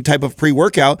caffeine type of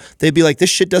pre-workout, they'd be like, this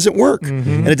shit doesn't work.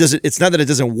 And it's not that it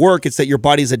doesn't work, it's that your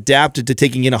body's adapted to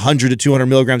taking in 100 to 200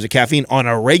 milligrams of caffeine on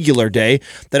a regular day,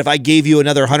 that if I gave you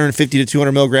another 150 to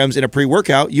 200 milligrams in a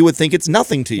pre-workout, you would think it's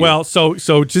nothing to you. Well, so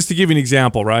just to give you an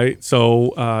example, right?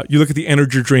 So you look at the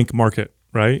energy drink market,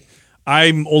 right?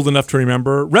 I'm old enough to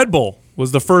remember Red Bull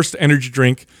was the first energy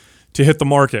drink to hit the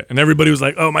market, and everybody was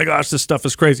like, oh my gosh, this stuff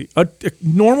is crazy. A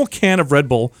normal can of Red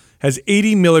Bull has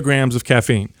 80 milligrams of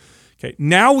caffeine. Okay,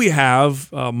 now we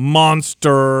have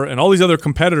Monster and all these other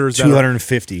competitors.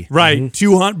 250. Right,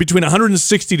 200, between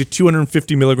 160 to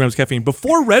 250 milligrams of caffeine.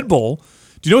 Before Red Bull,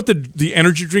 do you know what the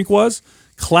energy drink was?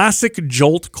 Classic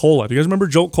Jolt Cola. Do you guys remember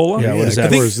Jolt Cola? Yeah, what is that? I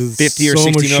think 50 or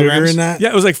 60 milligrams in that? Yeah,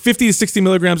 it was like 50 to 60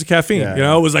 milligrams of caffeine.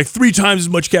 Yeah. It was like 3 times as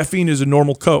much caffeine as a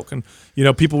normal Coke. And,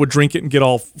 people would drink it and get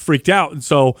all freaked out. And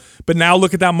so, but now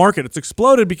look at that market. It's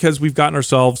exploded because we've gotten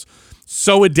ourselves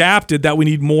so adapted that we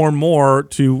need more and more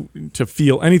to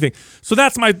feel anything. So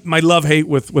that's my love-hate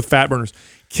with fat burners.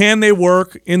 Can they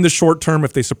work in the short term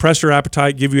if they suppress your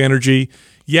appetite, give you energy?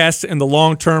 Yes. In the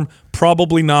long term,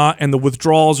 probably not. And the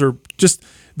withdrawals are just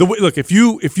look. If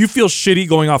you feel shitty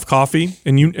going off coffee,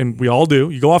 and we all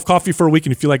do, you go off coffee for a week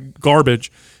and you feel like garbage.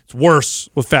 It's worse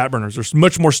with fat burners. There's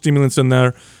much more stimulants in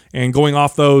there, and going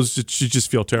off those, you just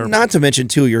feel terrible. Not to mention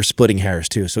too, you're splitting hairs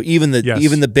too. So even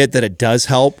the bit that it does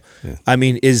help, I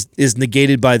mean, is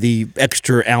negated by the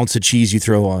extra ounce of cheese you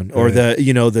throw on, or the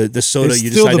soda it's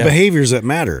you still decide the to behaviors that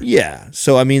matter. Yeah.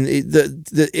 So I mean,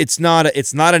 it's not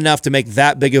enough to make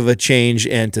that big of a change.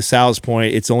 And to Sal's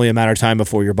point, it's only a matter of time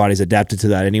before your body's adapted to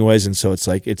that, anyways. And so it's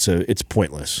like it's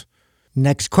pointless.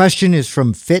 Next question is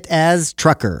from Fit As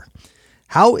Trucker.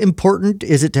 How important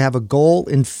is it to have a goal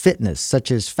in fitness,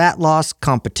 such as fat loss,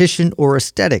 competition, or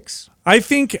aesthetics? I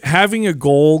think having a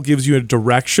goal gives you a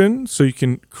direction so you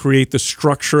can create the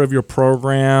structure of your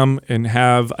program and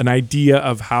have an idea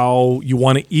of how you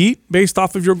want to eat based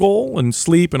off of your goal and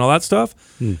sleep and all that stuff.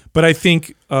 But I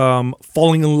think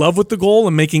falling in love with the goal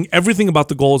and making everything about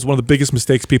the goal is one of the biggest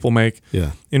mistakes people make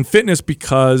in fitness,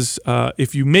 because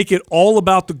if you make it all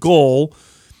about the goal,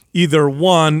 either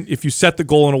one, if you set the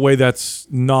goal in a way that's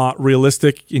not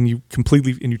realistic and you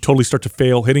totally start to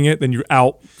fail hitting it, then you're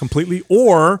out completely.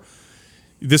 Or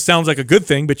this sounds like a good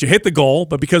thing, but you hit the goal,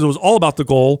 but because it was all about the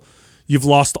goal, you've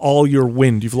lost all your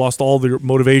wind. You've lost all your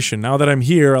motivation. Now that I'm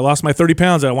here, I lost my 30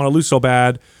 pounds that I want to lose so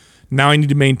bad. Now I need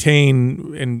to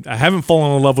maintain, and I haven't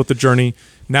fallen in love with the journey.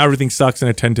 Now everything sucks and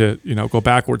I tend to, go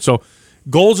backwards. So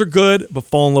goals are good, but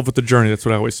fall in love with the journey. That's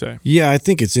what I always say. Yeah, I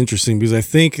think it's interesting because I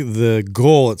think the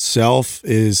goal itself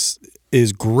is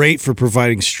great for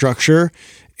providing structure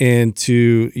and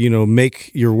to make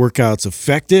your workouts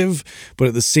effective, but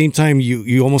at the same time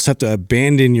you almost have to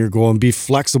abandon your goal and be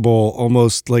flexible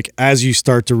almost like as you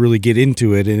start to really get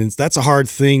into it. And that's a hard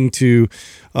thing to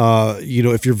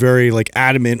if you're very like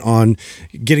adamant on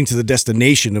getting to the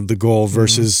destination of the goal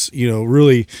versus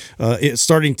really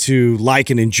starting to like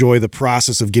and enjoy the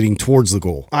process of getting towards the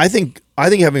goal. I think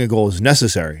having a goal is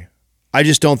necessary. I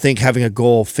just don't think having a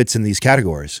goal fits in these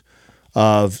categories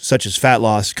of such as fat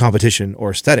loss, competition,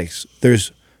 or aesthetics.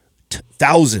 There's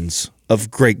thousands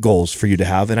of great goals for you to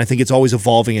have, and I think it's always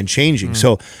evolving and changing.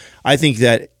 So I think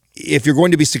that if you're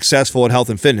going to be successful in health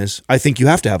and fitness, I think you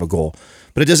have to have a goal.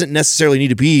 But it doesn't necessarily need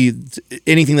to be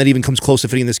anything that even comes close to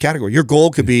fitting this category. Your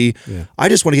goal could be, I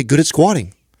just want to get good at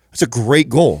squatting. That's a great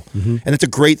goal. And it's a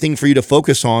great thing for you to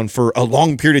focus on for a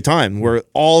long period of time where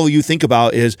all you think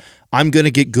about is, I'm going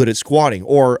to get good at squatting.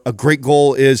 Or a great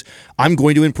goal is, I'm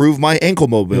going to improve my ankle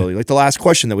mobility, like the last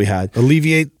question that we had.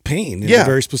 Alleviate pain in a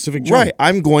very specific joint. Right.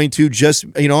 I'm going to just,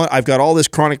 I've got all this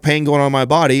chronic pain going on in my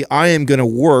body. I am going to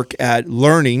work at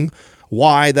learning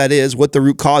why that is, what the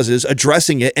root cause is,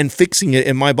 addressing it and fixing it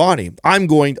in my body.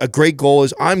 A great goal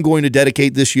is, I'm going to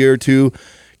dedicate this year to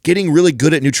getting really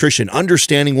good at nutrition,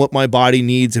 understanding what my body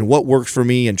needs and what works for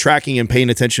me, and tracking and paying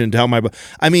attention to how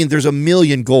there's a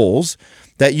million goals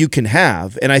that you can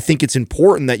have. And I think it's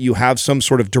important that you have some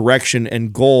sort of direction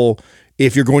and goal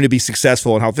if you're going to be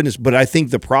successful in health fitness. But I think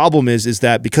the problem is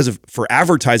that for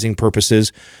advertising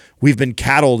purposes, we've been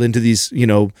cattled into these,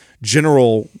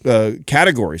 general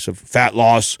categories of fat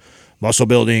loss, muscle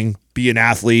building, be an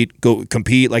athlete, go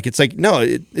compete. Like, it's like, no,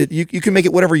 you can make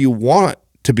it whatever you want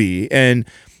to be. And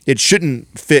it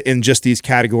shouldn't fit in just these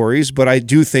categories, but I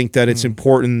do think that it's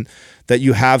important that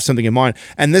you have something in mind.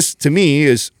 And this, to me,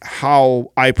 is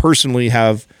how I personally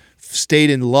have stayed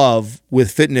in love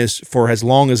with fitness for as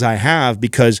long as I have,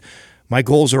 because my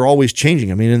goals are always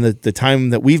changing. I mean, in the time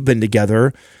that we've been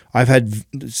together, I've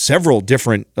had several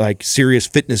different serious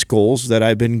fitness goals that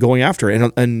I've been going after,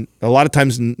 and a lot of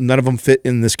times none of them fit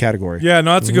in this category. Yeah,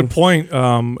 no, that's a good point.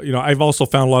 I've also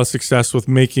found a lot of success with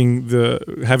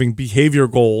having behavior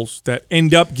goals that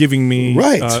end up giving me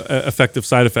effective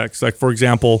side effects. Like, for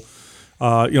example,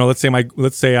 let's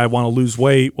say I want to lose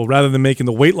weight. Well, rather than making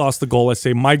the weight loss the goal, I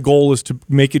say my goal is to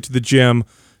make it to the gym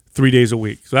 3 days a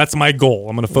week. So that's my goal.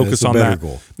 I'm going to focus on that.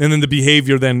 Goal. And then the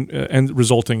behavior and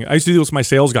resulting. I used to do this with my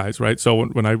sales guys, right? So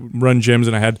when I run gyms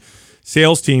and I had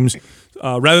sales teams,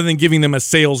 rather than giving them a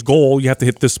sales goal, you have to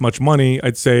hit this much money,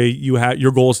 I'd say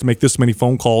your goal is to make this many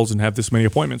phone calls and have this many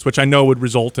appointments, which I know would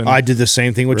result in. I did the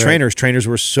same thing with trainers. Trainers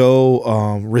were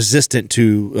so resistant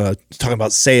to talking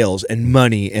about sales and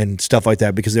money and stuff like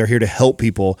that because they're here to help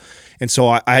people. And so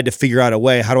I had to figure out a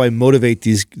way, how do I motivate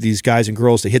these guys and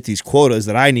girls to hit these quotas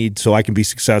that I need so I can be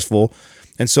successful?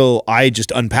 And so I just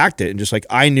unpacked it and just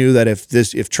I knew that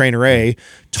if trainer A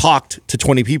talked to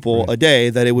 20 people a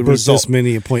day, that it would result this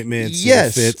many appointments.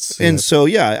 Yes. Fits. And so,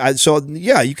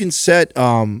 you can set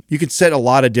a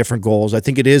lot of different goals. I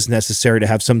think it is necessary to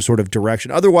have some sort of direction.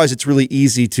 Otherwise, it's really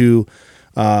easy to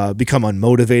become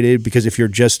unmotivated, because if you're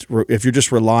just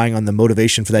relying on the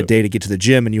motivation for that day to get to the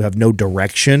gym and you have no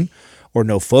direction or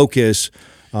no focus,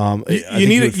 you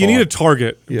need a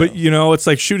target. But it's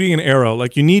like shooting an arrow.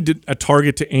 Like, you need a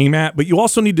target to aim at, but you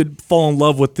also need to fall in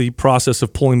love with the process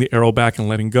of pulling the arrow back and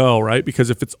letting go, right? Because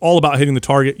if it's all about hitting the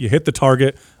target, you hit the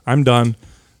target, I'm done,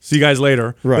 see you guys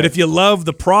later. Right. But if you love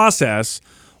the process,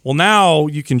 well, now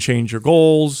you can change your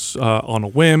goals on a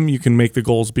whim. You can make the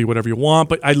goals be whatever you want.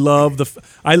 But I love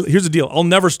here's the deal. I'll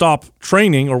never stop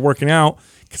training or working out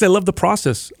because I love the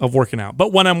process of working out.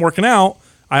 But when I'm working out,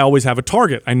 I always have a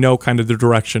target. I know kind of the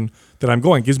direction that I'm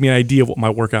going. It gives me an idea of what my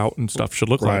workout and stuff should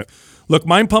look like. Look,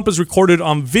 Mind Pump is recorded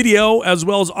on video as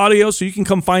well as audio, so you can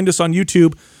come find us on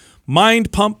YouTube.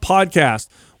 Mind Pump Podcast.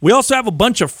 We also have a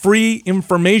bunch of free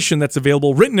information that's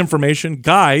available, written information,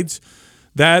 guides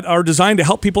that are designed to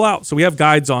help people out. So we have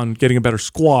guides on getting a better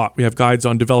squat. We have guides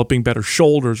on developing better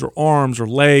shoulders or arms or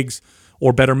legs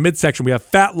or better midsection. We have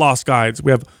fat loss guides.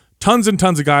 We have tons and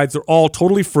tons of guides. They're all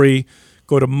totally free.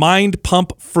 Go to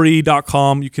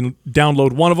mindpumpfree.com. You can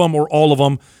download one of them or all of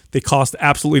them. They cost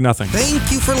absolutely nothing.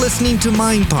 Thank you for listening to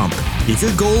Mind Pump. If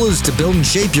your goal is to build and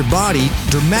shape your body,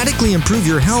 dramatically improve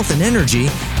your health and energy,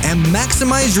 and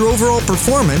maximize your overall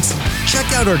performance, check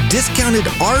out our discounted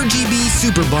RGB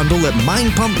Super Bundle at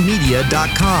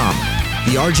mindpumpmedia.com.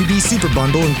 The RGB Super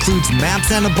Bundle includes MAPS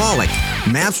Anabolic,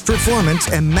 MAPS Performance,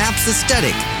 and MAPS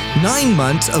Aesthetic. 9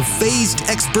 months of phased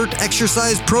expert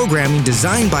exercise programming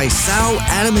designed by Sal,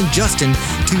 Adam, and Justin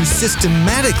to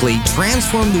systematically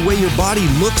transform the way your body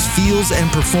looks, feels,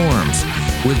 and performs.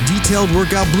 With detailed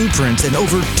workout blueprints and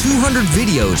over 200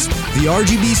 videos, the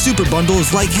RGB Super Bundle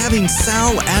is like having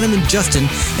Sal, Adam, and Justin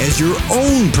as your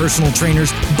own personal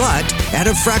trainers, but at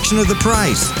a fraction of the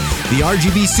price. The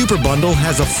RGB Super Bundle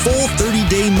has a full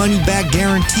 30-day money-back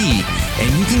guarantee,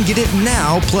 and you can get it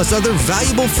now plus other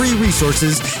valuable free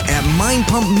resources at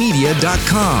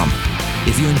mindpumpmedia.com.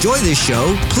 If you enjoy this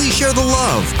show, please share the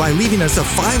love by leaving us a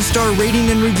 5-star rating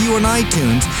and review on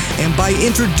iTunes and by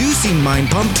introducing Mind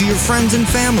Pump to your friends and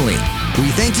family.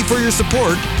 We thank you for your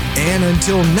support, and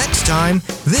until next time,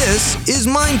 this is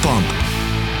Mind Pump.